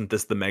 Why wasn't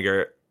this the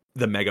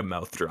mega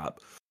mouth drop?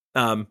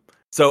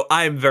 So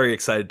I'm very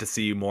excited to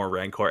see more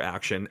Rancor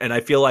action, and I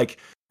feel like,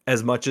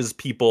 as much as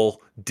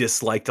people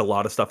disliked a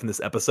lot of stuff in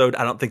this episode,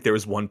 I don't think there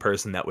was one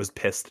person that was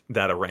pissed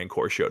that a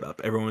Rancor showed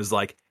up. Everyone was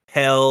like,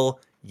 Hell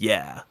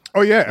yeah.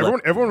 Oh yeah,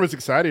 everyone was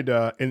excited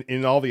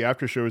in all the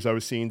after shows I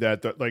was seeing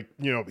that like,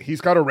 you know, he's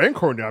got a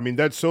Rancor now. I mean,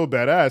 that's so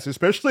badass,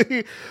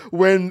 especially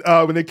when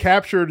they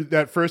captured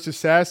that first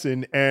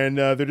assassin and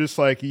they're just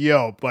like,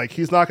 yo, like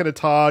he's not going to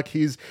talk.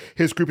 His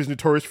group is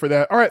notorious for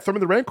that. All right, throw him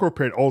in the Rancor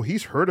pit. Oh,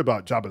 he's heard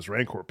about Jabba's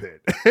Rancor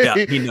pit. Yeah,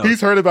 he knows.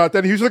 He's heard about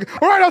that. He's like,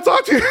 all right, I'll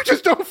talk to you.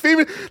 Just don't feed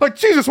me. Like,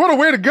 Jesus, what a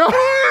way to go.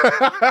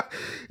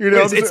 You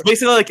know, it's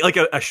basically like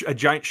a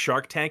giant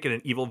shark tank in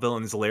an evil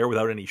villain's lair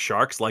without any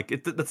sharks.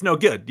 Like that's no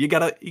good. You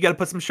gotta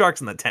put some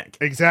sharks in that tank.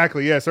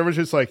 Exactly. Yeah. So everyone's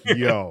just like,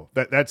 yo,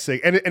 that's sick.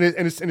 And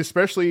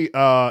especially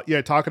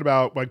talking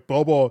about like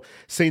Bobo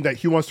saying that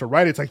he wants to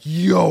write it. It's like,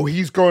 yo,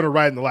 he's going to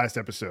write in the last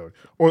episode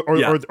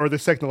or the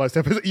second to last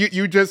episode.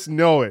 You just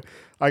know it.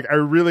 Like I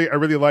really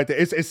like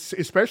that. It's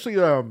especially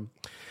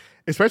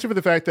for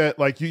the fact that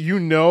like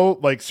you know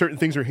like certain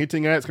things are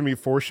hinting at it's going to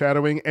be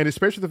foreshadowing, and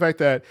especially the fact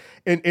that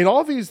in all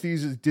of these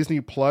Disney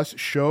Plus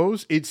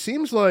shows, it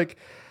seems like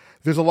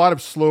there's a lot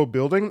of slow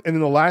building, and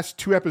then the last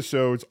 2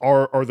 episodes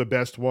are the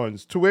best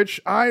ones. To which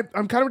I'm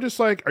kind of just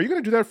like, are you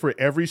going to do that for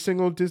every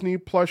single Disney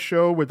Plus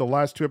show, where the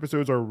last 2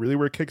 episodes are really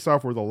where it kicks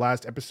off, where the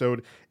last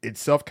episode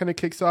itself kind of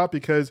kicks off?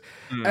 Because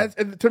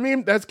to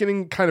me, that's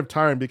getting kind of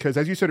tiring. Because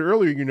as you said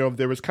earlier, you know,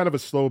 there was kind of a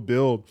slow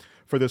build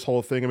for this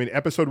whole thing. I mean,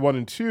 episode 1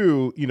 and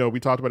 2, you know, we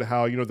talked about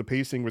how, you know, the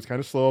pacing was kind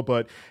of slow,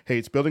 but hey,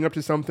 it's building up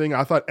to something.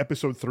 I thought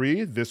episode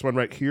 3, this one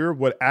right here,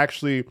 would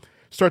actually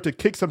start to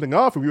kick something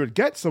off and we would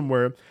get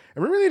somewhere,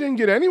 and we really didn't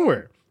get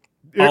anywhere.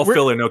 All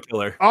filler, no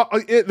killer.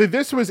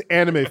 This was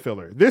anime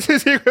filler. This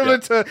is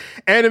equivalent to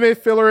anime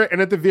filler,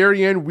 and at the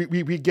very end,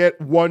 we get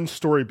one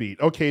story beat.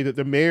 Okay, that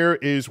the mayor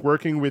is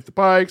working with the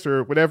bikes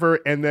or whatever,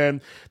 and then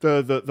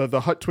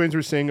the Hutt twins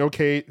are saying,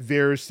 okay,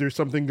 there's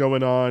something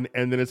going on,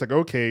 and then it's like,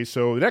 okay,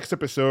 so the next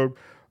episode,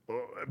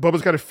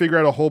 Bubba's got to figure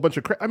out a whole bunch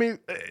of crap. I mean,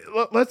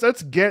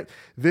 let's get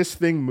this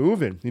thing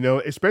moving, you know,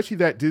 especially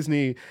that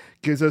Disney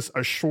gives us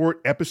a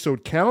short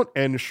episode count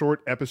and a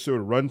short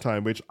episode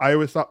runtime, which I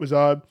always thought was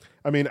odd.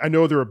 I mean, I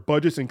know there are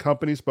budgets and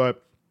companies,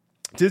 but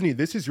Disney,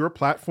 this is your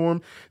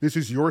platform. This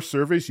is your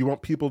service. You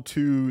want people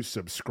to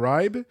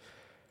subscribe.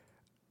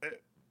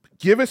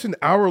 Give us an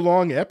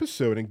hour-long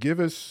episode and give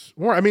us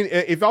more. I mean,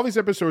 if all these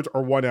episodes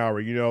are 1 hour,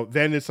 you know,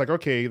 then it's like,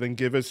 okay, then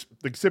give us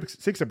like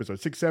six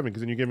episodes, 6, 7,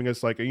 because then you're giving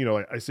us like, you know,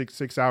 like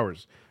 6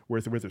 hours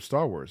worth of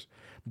Star Wars.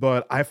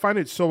 But I find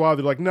it so odd.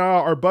 They're like, no,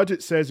 our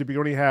budget says if we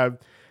only have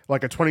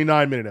like a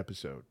 29-minute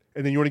episode,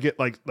 and then you want to get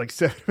like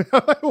 7.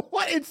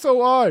 What? It's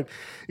so odd,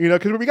 you know,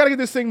 because we got to get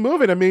this thing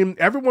moving. I mean,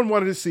 everyone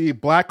wanted to see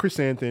Black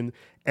Chrysanthemum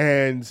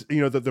and, you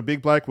know, the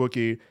big black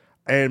Wookiee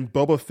and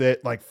Boba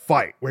Fett like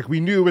fight. Like we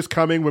knew it was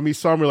coming when we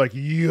saw him. We're like,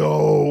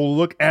 yo,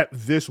 look at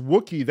this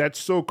Wookiee. That's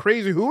so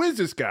crazy. Who is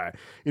this guy?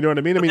 You know what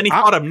I mean? And he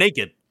caught him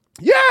naked.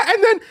 Yeah,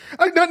 and then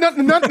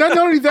not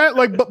only that,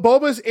 like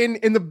Boba's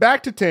in the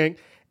back to tank,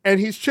 and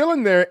he's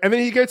chilling there, and then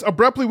he gets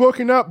abruptly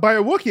woken up by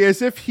a Wookiee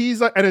as if he's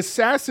like an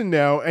assassin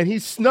now, and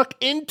he's snuck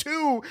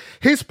into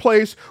his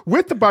place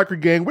with the biker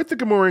gang, with the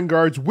Gamorrean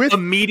guards, with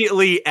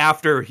immediately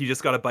after he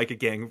just got a biker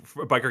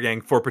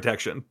gang for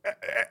protection.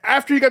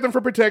 After he got them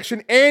for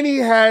protection, and he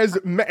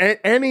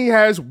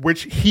has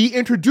which he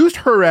introduced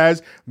her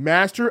as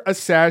Master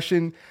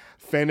Assassin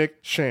Fennec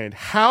Shand.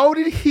 How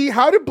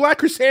did Black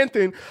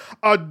Chrysanthemum,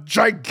 a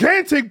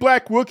gigantic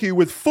black Wookiee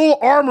with full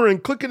armor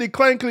and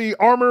clickety-clankety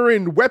armor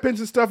and weapons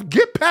and stuff,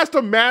 get past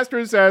a Master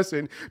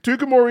Assassin, 2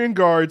 Gamorrean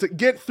guards,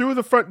 get through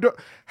the front door?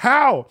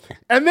 How?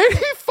 And then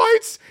he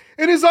fights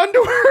in his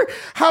underwear?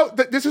 How?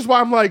 This is why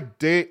I'm like,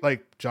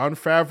 Jon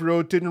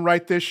Favreau didn't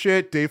write this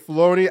shit. Dave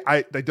Filoni,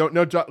 I don't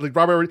know.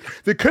 Robert,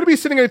 they could be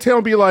sitting at a table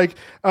and be like,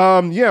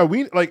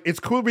 we like,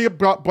 it's cool to be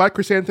Black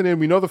Chrysanthemum.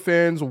 We know the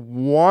fans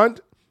want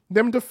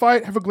them to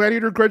fight, have a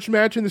gladiator grudge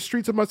match in the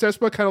streets of Mos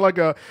Espa, kind of like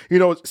a, you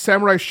know,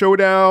 samurai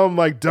showdown,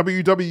 like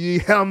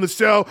WWE Hell in the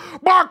Cell.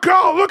 My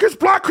God, look, it's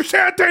Black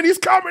Chrysanthemum, he's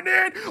coming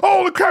in.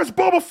 Oh, look, there's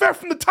Boba Fett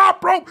from the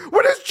top rope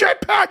with his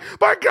jetpack.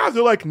 My God,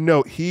 they're like,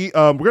 no,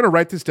 we're gonna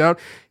write this down.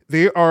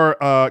 They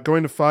are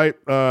going to fight,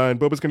 and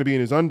Boba's going to be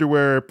in his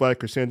underwear. Black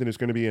Chrysanthemum is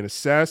going to be an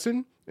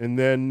assassin. And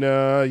then,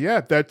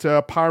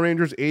 that Power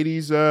Rangers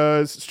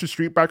 80s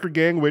street biker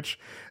gang, which...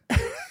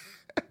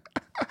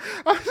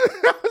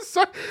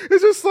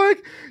 it's just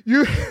like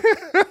you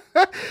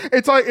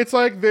it's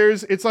like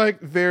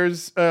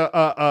there's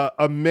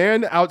a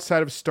man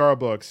outside of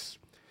Starbucks,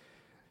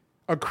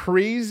 a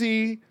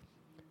crazy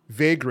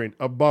vagrant,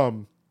 a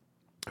bum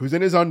who's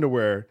in his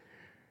underwear.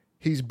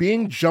 He's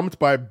being jumped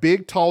by a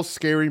big, tall,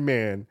 scary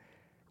man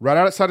right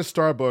outside of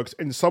Starbucks,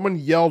 and someone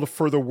yelled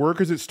for the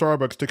workers at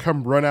Starbucks to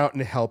come run out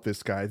and help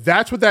this guy.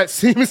 That's what that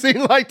seems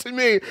like to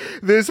me.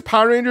 This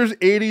Power Rangers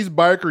 80s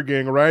biker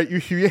gang, right?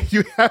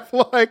 You have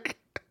like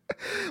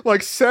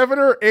like 7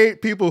 or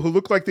 8 people who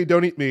look like they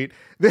don't eat meat.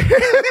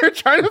 They're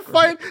trying to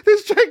fight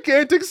this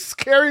gigantic,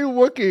 scary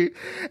Wookiee.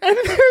 And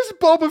there's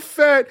Boba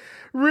Fett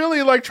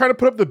really like trying to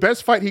put up the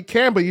best fight he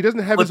can, but he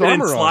doesn't have his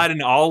armor on.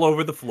 Sliding all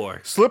over the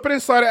floor. Slipping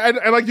and sliding.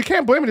 And like, you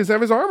can't blame him. He doesn't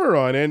have his armor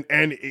on.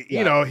 And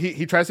you know,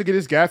 he tries to get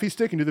his gaffy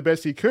stick and do the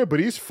best he could,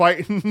 but he's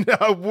fighting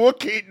a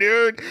Wookiee,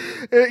 dude.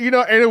 You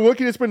know, and a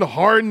Wookiee that's been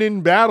hardened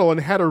in battle and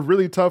had a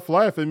really tough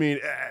life. I mean,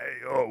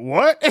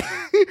 what?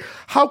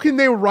 How can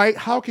they write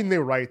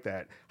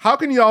that? How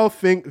can y'all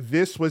think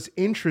this was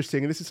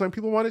interesting and this is something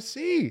people want to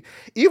see?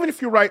 Even if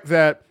you write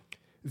that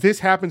this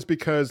happens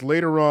because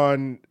later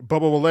on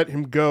Boba will let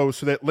him go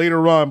so that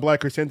later on Black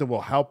Chrysanthemum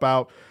will help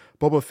out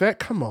Boba Fett.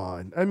 Come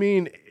on. I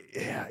mean,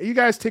 you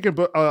guys taking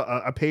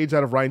a page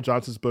out of Rian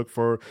Johnson's book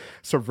for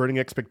subverting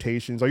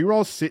expectations. Are you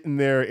all sitting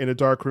there in a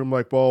dark room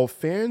like, well,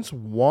 fans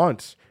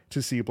want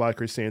to see Black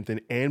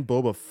Chrysanthemum and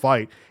Boba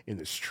fight in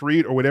the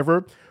street or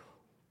whatever?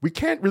 We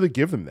can't really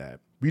give them that.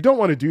 We don't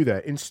want to do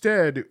that.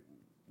 Instead,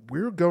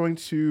 we're going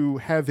to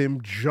have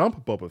him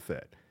jump Boba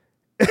Fett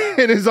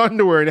in his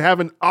underwear and have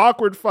an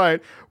awkward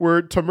fight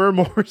where Tamir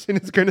Morrison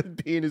is going to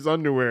be in his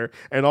underwear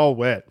and all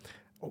wet.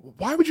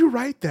 Why would you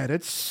write that?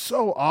 It's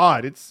so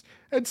odd. It's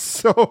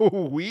so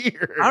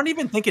weird. I don't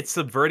even think it's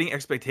subverting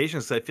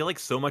expectations. I feel like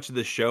so much of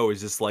the show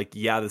is just like,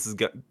 yeah, this is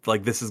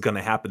going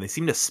to happen. They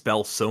seem to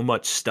spell so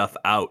much stuff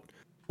out.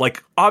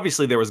 Like,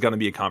 obviously there was going to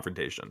be a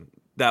confrontation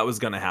that was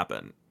going to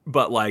happen,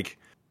 but like,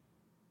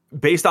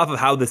 based off of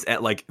how this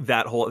like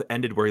that whole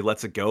ended where he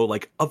lets it go,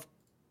 like of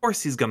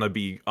course he's gonna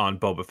be on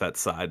Boba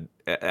Fett's side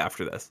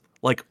after this.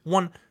 Like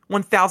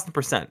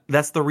 1,000%.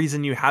 That's the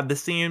reason you had the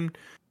scene,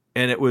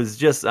 and it was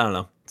just, I don't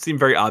know, it seemed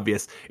very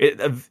obvious.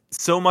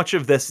 So much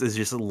of this is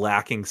just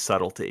lacking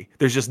subtlety.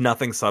 There's just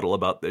nothing subtle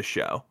about this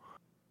show.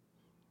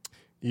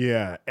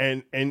 Yeah,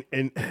 and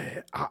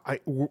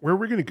where are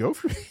we gonna go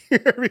from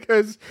here?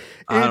 Because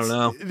I don't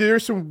know.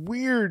 There's some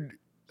weird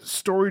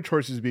story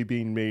choices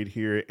being made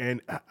here,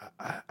 and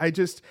I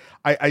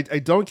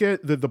don't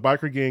get the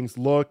biker gang's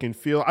look and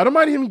feel. I don't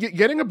mind him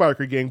getting a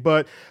biker gang,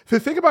 but to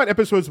think about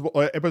episodes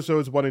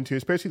 1 and 2,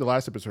 especially the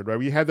last episode, right?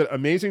 We had that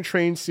amazing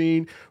train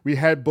scene. We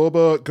had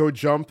Boba go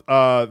jump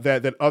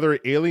that other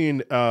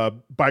alien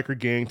biker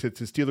gang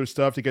to steal their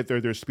stuff, to get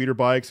their speeder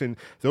bikes, and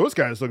those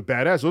guys look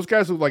badass. Those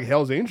guys look like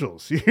Hell's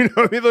Angels. You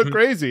know, they look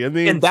crazy. I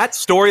mean, and that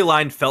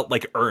storyline felt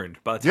like earned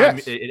by the time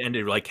it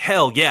ended. Like,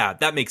 hell yeah,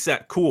 that makes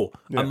sense. Cool.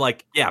 Yeah. I'm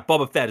like, yeah,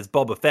 Boba Fett is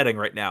Boba Fetting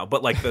right now,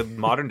 but like the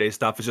modern day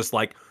stuff is just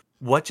like,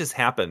 what just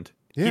happened?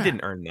 Yeah. He didn't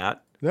earn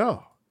that.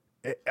 No.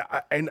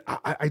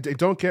 I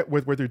don't get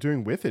what they're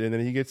doing with it. And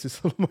then he gets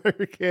this little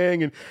biker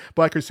gang, and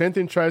Black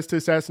Chrysanthemum tries to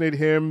assassinate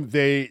him.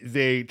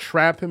 They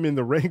trap him in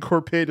the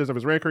Rancor pit. Doesn't have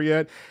his Rancor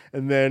yet.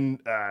 And then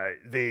I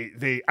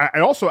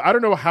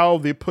don't know how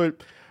they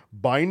put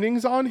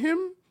bindings on him,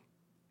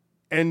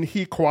 and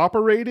he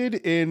cooperated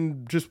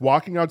in just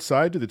walking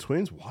outside to the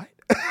twins. What?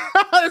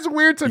 That's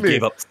weird to me. He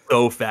gave up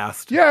so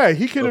fast. Yeah,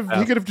 he could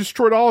have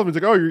destroyed all of them.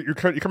 It's like, oh, you're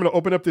coming to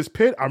open up this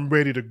pit? I'm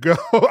ready to go.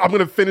 I'm going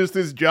to finish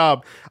this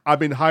job I've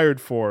been hired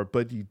for.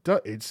 But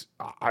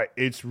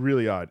it's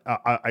really odd.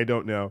 I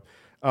don't know.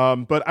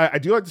 But I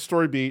do like the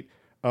story beat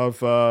of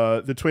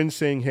the twins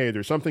saying, hey,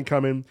 there's something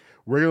coming.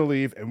 We're going to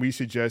leave, and we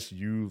suggest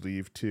you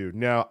leave too.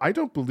 Now, I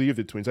don't believe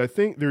the twins. I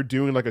think they're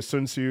doing like a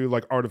Sun Tzu,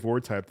 like Art of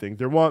War type thing.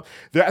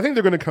 I think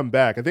they're going to come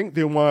back. I think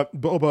they want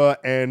Boba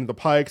and the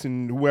Pikes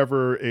and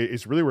whoever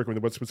is really working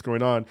with what's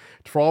going on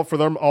for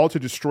them all to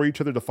destroy each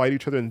other, to fight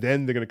each other, and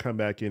then they're going to come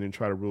back in and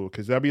try to rule.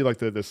 Because that'd be like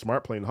the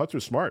smart play. And Huts are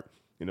smart.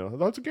 You know,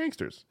 lots of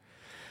gangsters.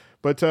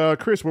 But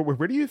Chris,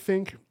 where do you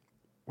think?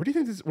 What do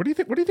you think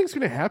is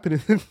going to happen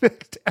in the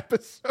next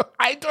episode?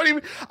 I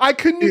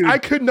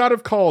could not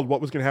have called what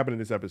was going to happen in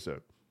this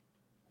episode.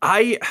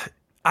 I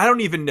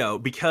don't even know,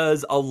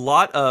 because a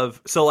lot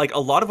of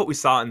what we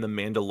saw in The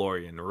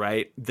Mandalorian,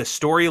 right? The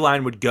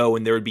storyline would go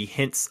and there would be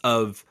hints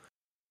of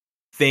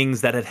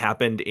things that had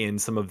happened in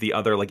some of the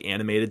other like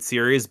animated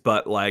series,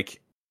 but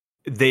like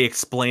they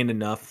explained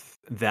enough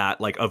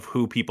that like of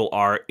who people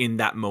are in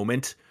that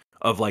moment,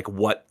 of like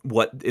what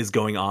is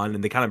going on,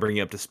 and they kind of bring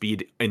you up to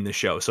speed in the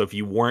show. So if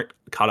you weren't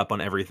caught up on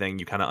everything,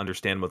 you kind of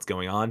understand what's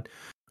going on.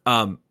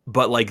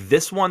 But like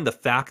this one, the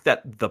fact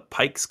that the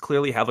Pikes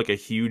clearly have like a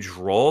huge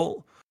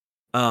role,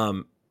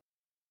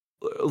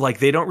 like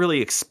they don't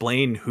really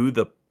explain who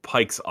the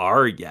Pikes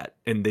are yet,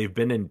 and they've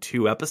been in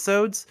 2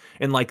 episodes,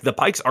 and like the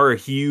Pikes are a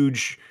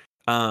huge,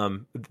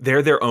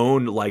 they're their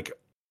own like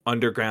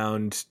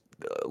underground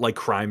like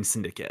crime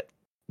syndicate.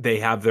 They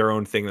have their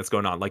own thing that's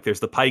going on. Like there's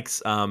the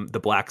Pikes, the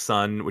Black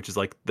Sun, which is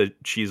like the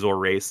Chizor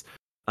race.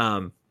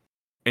 And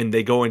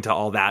they go into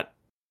all that,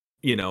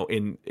 you know,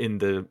 in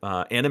the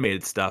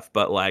animated stuff,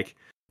 but like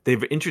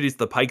they've introduced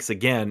the Pikes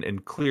again,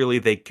 and clearly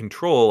they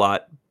control a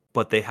lot,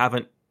 but they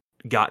haven't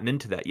gotten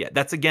into that yet.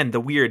 That's again, the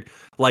weird,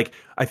 like,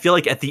 I feel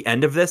like at the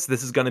end of this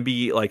is going to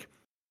be like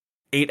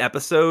 8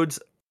 episodes,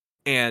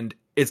 and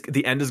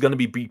the end is going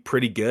to be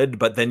pretty good,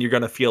 but then you're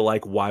going to feel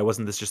like, why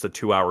wasn't this just a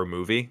 2-hour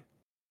movie?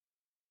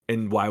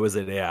 and why was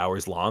it 8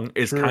 hours long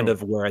is True. kind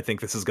of where I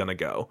think this is going to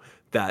go.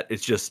 That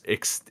it's just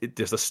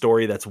there's a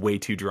story that's way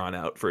too drawn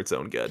out for its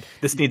own good.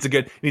 This needs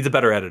a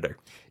better editor.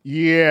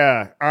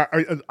 Yeah,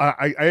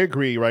 I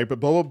agree, right? But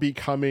Boba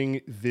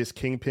becoming this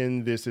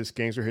kingpin, this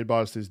gangster hit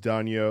boss, this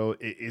Danyo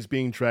is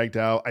being dragged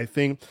out. I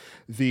think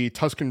the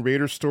Tusken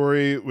Raider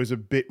story was a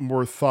bit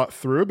more thought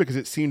through because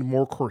it seemed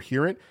more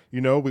coherent. You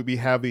know, we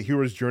have the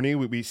hero's journey,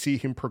 we see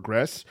him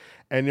progress,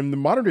 and in the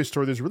modern day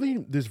story,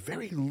 there's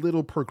very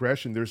little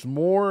progression. There's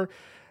more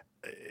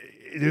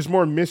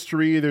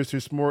mystery.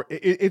 There's more.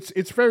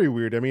 It's very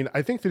weird. I mean,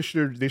 I think they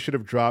should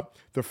have dropped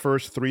the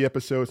first 3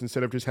 episodes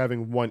instead of just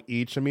having one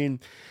each. I mean,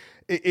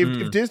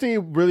 if Disney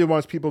really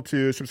wants people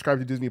to subscribe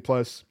to Disney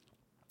Plus,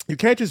 you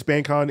can't just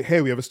bank on,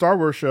 hey, we have a Star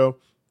Wars show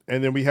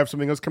and then we have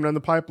something else coming down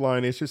the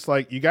pipeline. It's just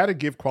like you got to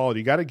give quality.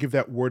 You got to give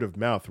that word of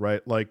mouth,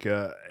 right? Like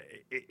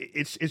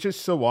it's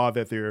just so odd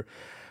that they're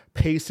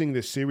pacing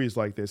the series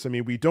like this. I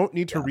mean, we don't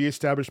need to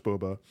reestablish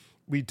Boba.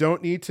 We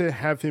don't need to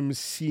have him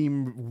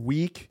seem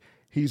weak.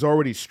 He's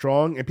already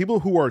strong. And people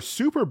who are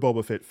super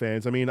Boba Fett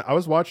fans, I mean, I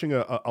was watching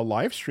a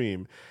live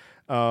stream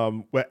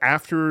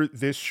after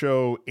this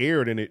show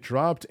aired and it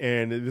dropped,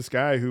 and this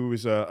guy who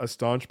was a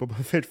staunch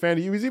Boba Fett fan,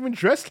 he was even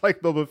dressed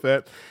like Boba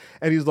Fett,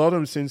 and he's loved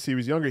him since he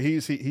was younger.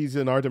 He's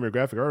in our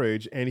demographic, our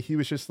age, and he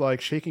was just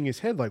like shaking his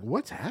head, like,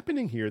 what's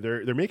happening here?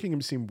 They're making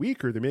him seem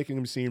weaker. They're making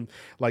him seem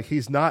like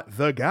he's not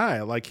the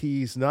guy, like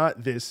he's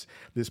not this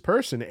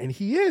person, and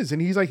he is,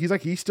 and he's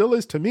like he still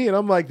is to me, and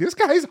I'm like, this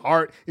guy's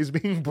heart is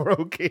being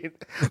broken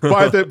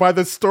by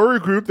the story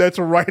group that's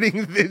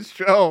writing this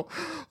show.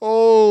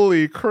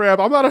 Holy crap!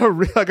 I'm not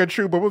a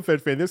true Boba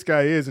Fett fan. This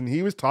guy is, and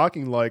he was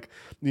talking like,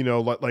 you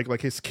know,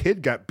 like his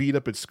kid got beat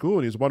up at school,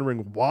 and he's wondering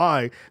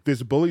why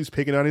this bully's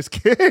picking on his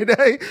kid.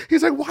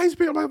 He's like, why is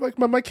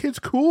my kid's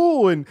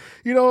cool, and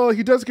you know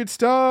he does good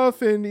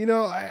stuff, and you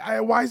know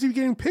why is he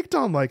getting picked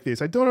on like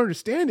this? I don't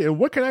understand it, and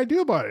what can I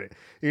do about it?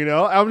 You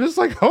know, I'm just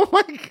like, oh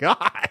my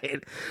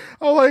god,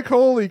 I'm like,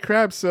 holy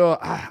crap. So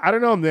I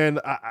don't know, man.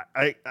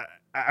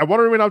 I want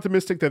to remain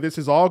optimistic that this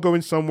is all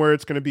going somewhere.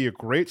 It's going to be a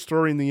great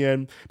story in the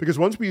end, because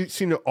once we've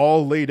seen it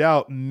all laid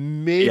out,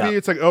 maybe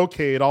it's like,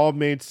 okay, it all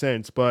made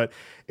sense. But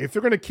if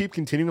they're going to keep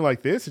continuing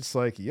like this, it's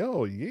like,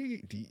 yo,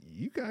 do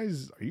you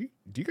guys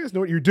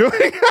know what you're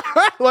doing?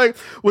 Like,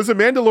 was The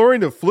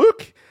Mandalorian a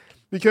fluke?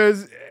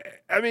 Because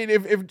I mean,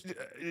 if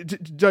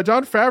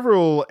Jon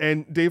Favreau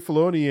and Dave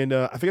Filoni and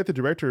I forget the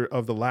director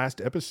of the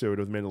last episode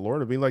of The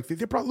Mandalorian, I mean, like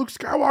they brought Luke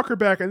Skywalker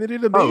back and they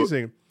did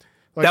amazing.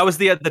 Like, that was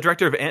the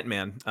director of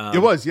Ant-Man. It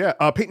was, yeah.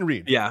 Peyton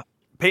Reed. Yeah.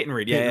 Peyton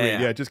Reed. Yeah.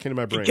 It just came to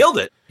my brain. He killed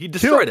it. He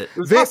destroyed it. It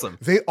was awesome.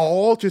 They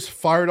all just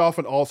fired off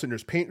on all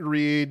cylinders. Peyton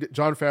Reed,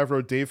 Jon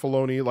Favreau, Dave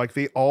Filoni, like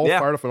they all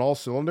fired off on all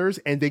cylinders,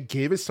 and they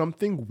gave us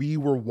something we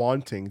were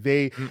wanting.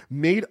 They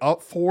made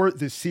up for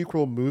the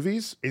sequel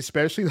movies,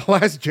 especially The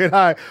Last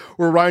Jedi,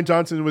 where Rian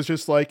Johnson was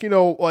just like, you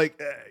know, like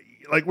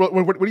what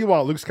do you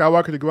want, Luke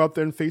Skywalker to go out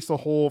there and face the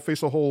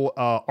whole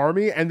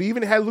army? And they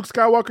even had Luke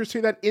Skywalker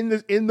say that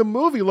in the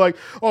movie, like,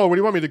 oh, what do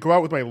you want me to go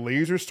out with my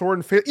laser sword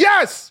and face?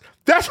 Yes,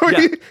 that's what.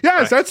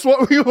 That's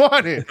what we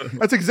wanted.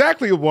 That's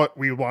exactly what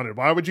we wanted.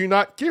 Why would you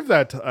not give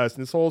that to us?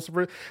 And this whole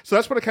so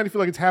that's what I kind of feel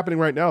like it's happening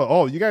right now.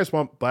 Oh, you guys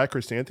want Black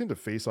Chrysanthemum to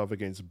face off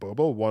against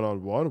Boba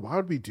 1-on-1? Why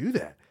would we do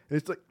that? And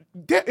it's like,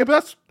 yeah, but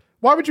that's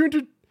why would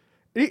you?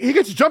 He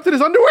gets jumped in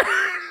his underwear.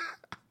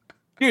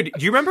 Dude,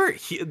 do you remember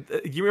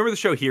the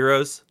show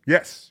Heroes?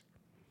 Yes.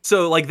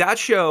 So like that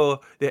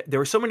show, there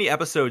were so many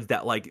episodes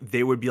that like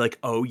they would be like,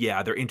 oh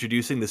yeah, they're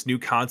introducing this new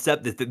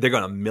concept that they're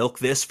going to milk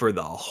this for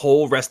the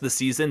whole rest of the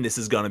season. This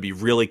is going to be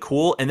really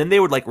cool. And then they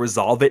would like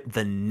resolve it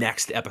the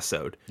next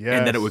episode. Yes.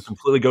 And then it would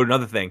completely go to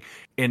another thing.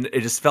 And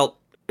it just felt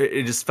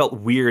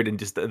weird, and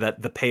just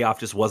that the payoff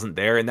just wasn't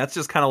there. And that's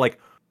just kind of like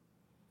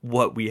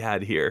what we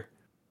had here.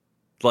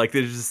 Like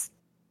there's just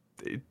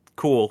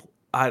cool.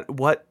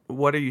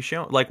 What are you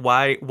showing? Like,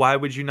 why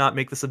would you not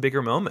make this a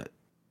bigger moment?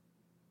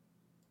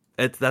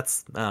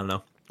 That's I don't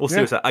know. We'll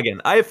see.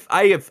 Again, I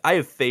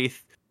have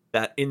faith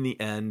that in the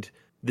end,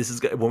 this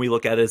is when we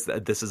look at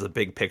it, this is a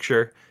big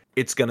picture.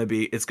 It's gonna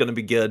be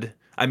good.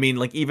 I mean,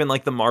 like even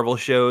like the Marvel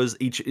shows,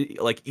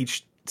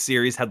 each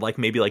series had like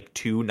maybe like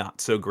 2 not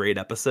so great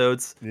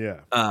episodes.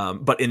 Yeah.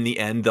 But in the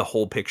end, the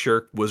whole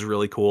picture was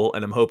really cool,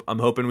 and I'm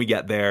hoping we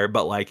get there.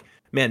 But like,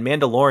 man,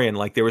 Mandalorian,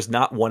 like there was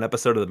not one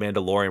episode of The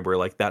Mandalorian where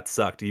like that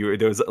sucked.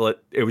 It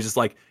was just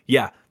like,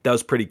 yeah, that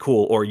was pretty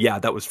cool, or yeah,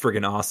 that was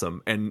friggin'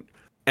 awesome. And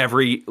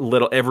every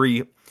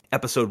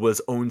episode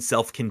was own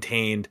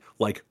self-contained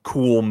like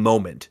cool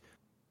moment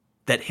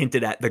that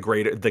hinted at the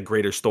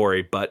greater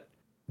story. But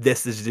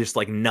this is just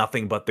like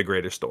nothing but the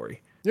greater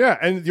story. Yeah,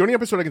 and the only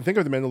episode I can think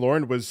of of The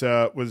Mandalorian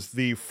was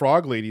the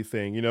frog lady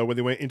thing, when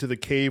they went into the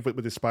cave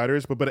with the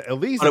spiders. But at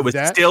least but it was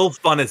still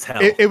fun as hell.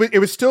 It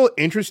was still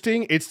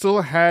interesting. It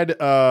still had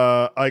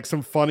like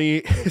some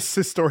funny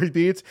story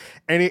beats,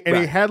 and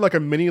it had like a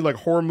mini like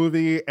horror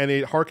movie, and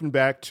it harkened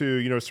back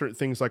to certain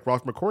things like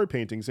Ralph McCord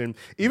paintings. And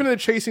even in the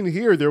chasing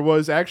here, there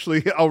was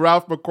actually a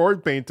Ralph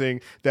McCord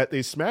painting that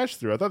they smashed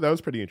through. I thought that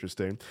was pretty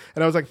interesting,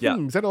 and I was like,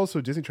 is that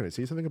also Disney trying to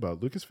say something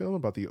about Lucasfilm,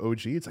 about the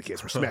OG? It's like,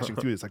 yes, we're smashing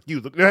through this. Like, you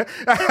look.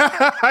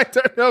 I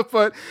don't know,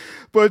 but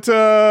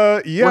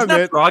yeah, wasn't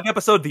that frog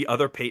episode the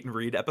other Peyton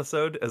Reed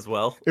episode as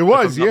well? It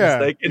was, yeah.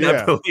 I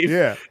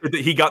believe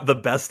he got the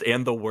best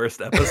and the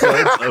worst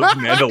episode of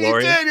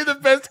Mandalorian. He did the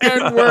best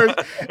and worst.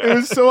 It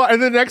was so.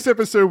 And the next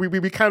episode,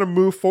 we kind of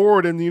moved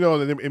forward, and we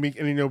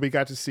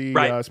got to see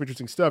some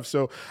interesting stuff.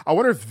 So I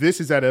wonder if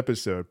this is that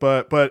episode.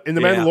 But in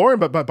the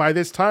Mandalorian, but by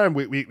this time,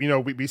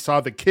 we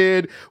saw the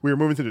kid. We were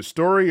moving through the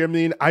story. I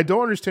mean, I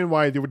don't understand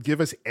why they would give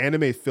us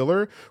anime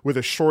filler with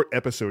a short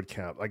episode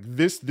count. Like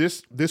this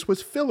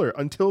was filler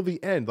until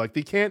the end. Like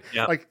they can't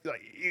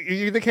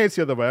they can't see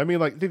other way. I mean,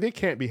 like they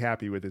can't be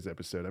happy with this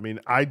episode. I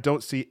mean, I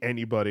don't see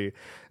anybody.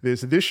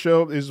 This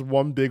show is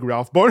one big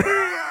Ralph Boner.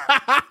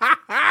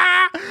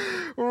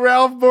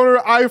 Ralph Boner.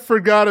 I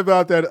forgot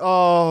about that.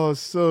 Oh,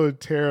 so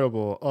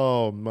terrible.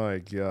 Oh my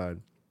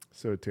god,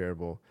 so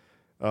terrible.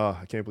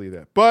 I can't believe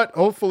that. But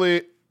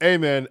hopefully,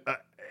 amen.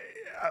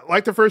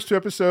 Like the first two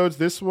episodes,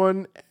 this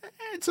one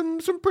had some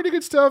pretty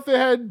good stuff. It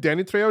had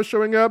Danny Trejo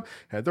showing up,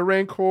 had the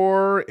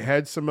Rancor,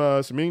 had some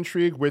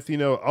intrigue with the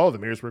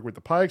Mayor's working with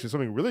the Pikes. There's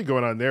something really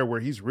going on there where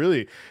he's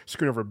really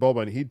screwing over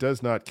Boba, and he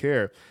does not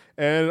care.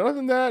 And other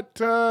than that,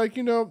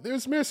 it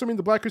was miss. I mean,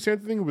 the Black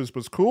Chrysanthemum thing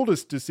was cool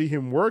to see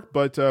him work,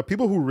 but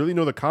people who really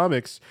know the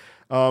comics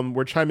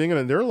were chiming in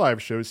on their live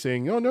shows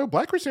saying, "Oh no,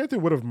 Black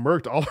Chrysanthemum would have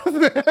murked all of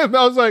them."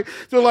 I was like,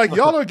 they're like,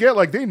 y'all don't get,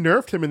 like, they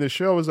nerfed him in the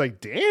show. I was like,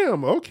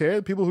 damn,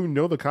 okay. People who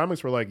know the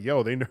comics were like,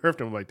 yo, they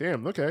nerfed him. I'm like,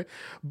 damn, okay.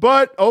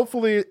 But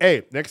hopefully,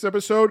 hey, next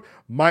episode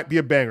might be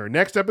a banger.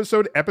 Next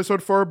episode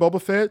 4,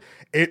 Boba Fett,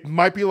 it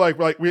might be like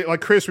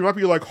Chris, we might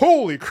be like,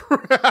 holy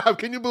crap,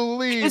 can you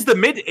believe?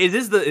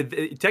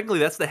 Technically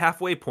that's the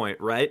halfway point,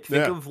 right?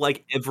 Think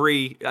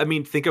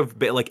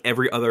of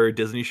every other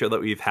Disney show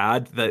that we've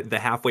had. The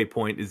halfway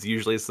point is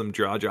usually some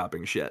jaw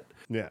dropping shit.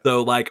 Yeah.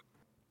 So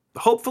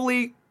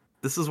hopefully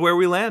this is where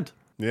we land.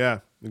 Yeah,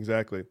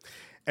 exactly.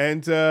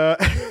 And yeah.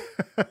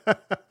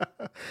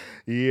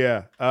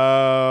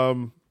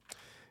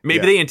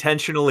 Maybe they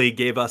intentionally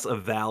gave us a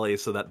valley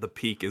so that the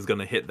peak is going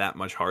to hit that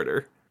much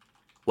harder.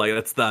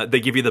 Like they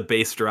give you the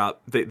bass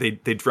drop. They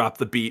drop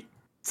the beat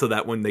so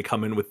that when they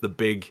come in with the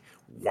big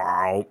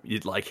wow,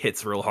 it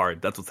hits real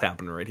hard. That's what's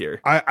happening right here.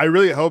 I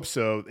really hope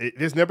so.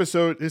 This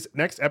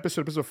next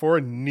episode, episode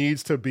 4,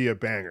 needs to be a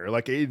banger.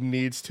 Like, it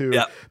needs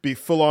to be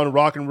full on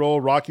rock and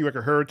roll, rock you like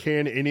a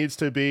hurricane. It needs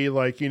to be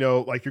like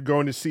you're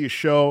going to see a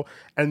show,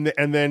 and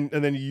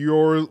then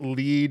your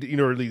lead,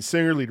 lead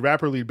singer, lead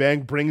rapper, lead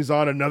band brings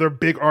on another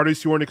big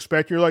artist you weren't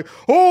expecting. You're like,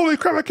 holy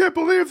crap, I can't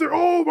believe they're,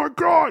 oh my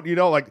god,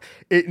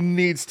 it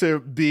needs to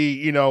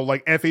be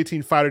like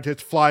F-18 fighter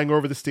jets flying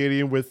over the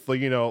stadium with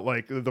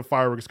the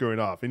fireworks going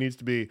off. It needs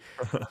to be.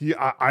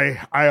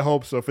 I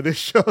hope so for this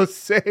show's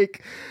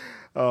sake.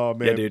 Oh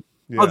man, yeah, dude.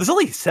 Yeah. Oh, there's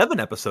only 7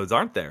 episodes,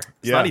 aren't there?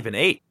 It's not even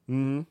 8.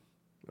 Mm-hmm.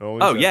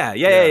 Oh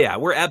yeah.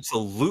 We're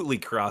absolutely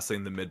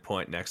crossing the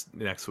midpoint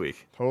next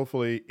week.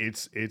 Hopefully,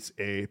 it's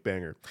a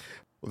banger.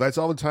 Well, that's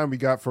all the time we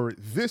got for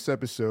this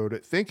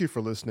episode. Thank you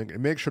for listening,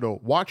 and make sure to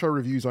watch our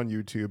reviews on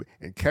YouTube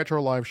and catch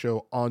our live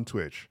show on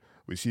Twitch.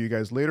 We see you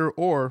guys later,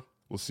 or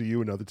we'll see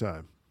you another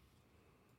time.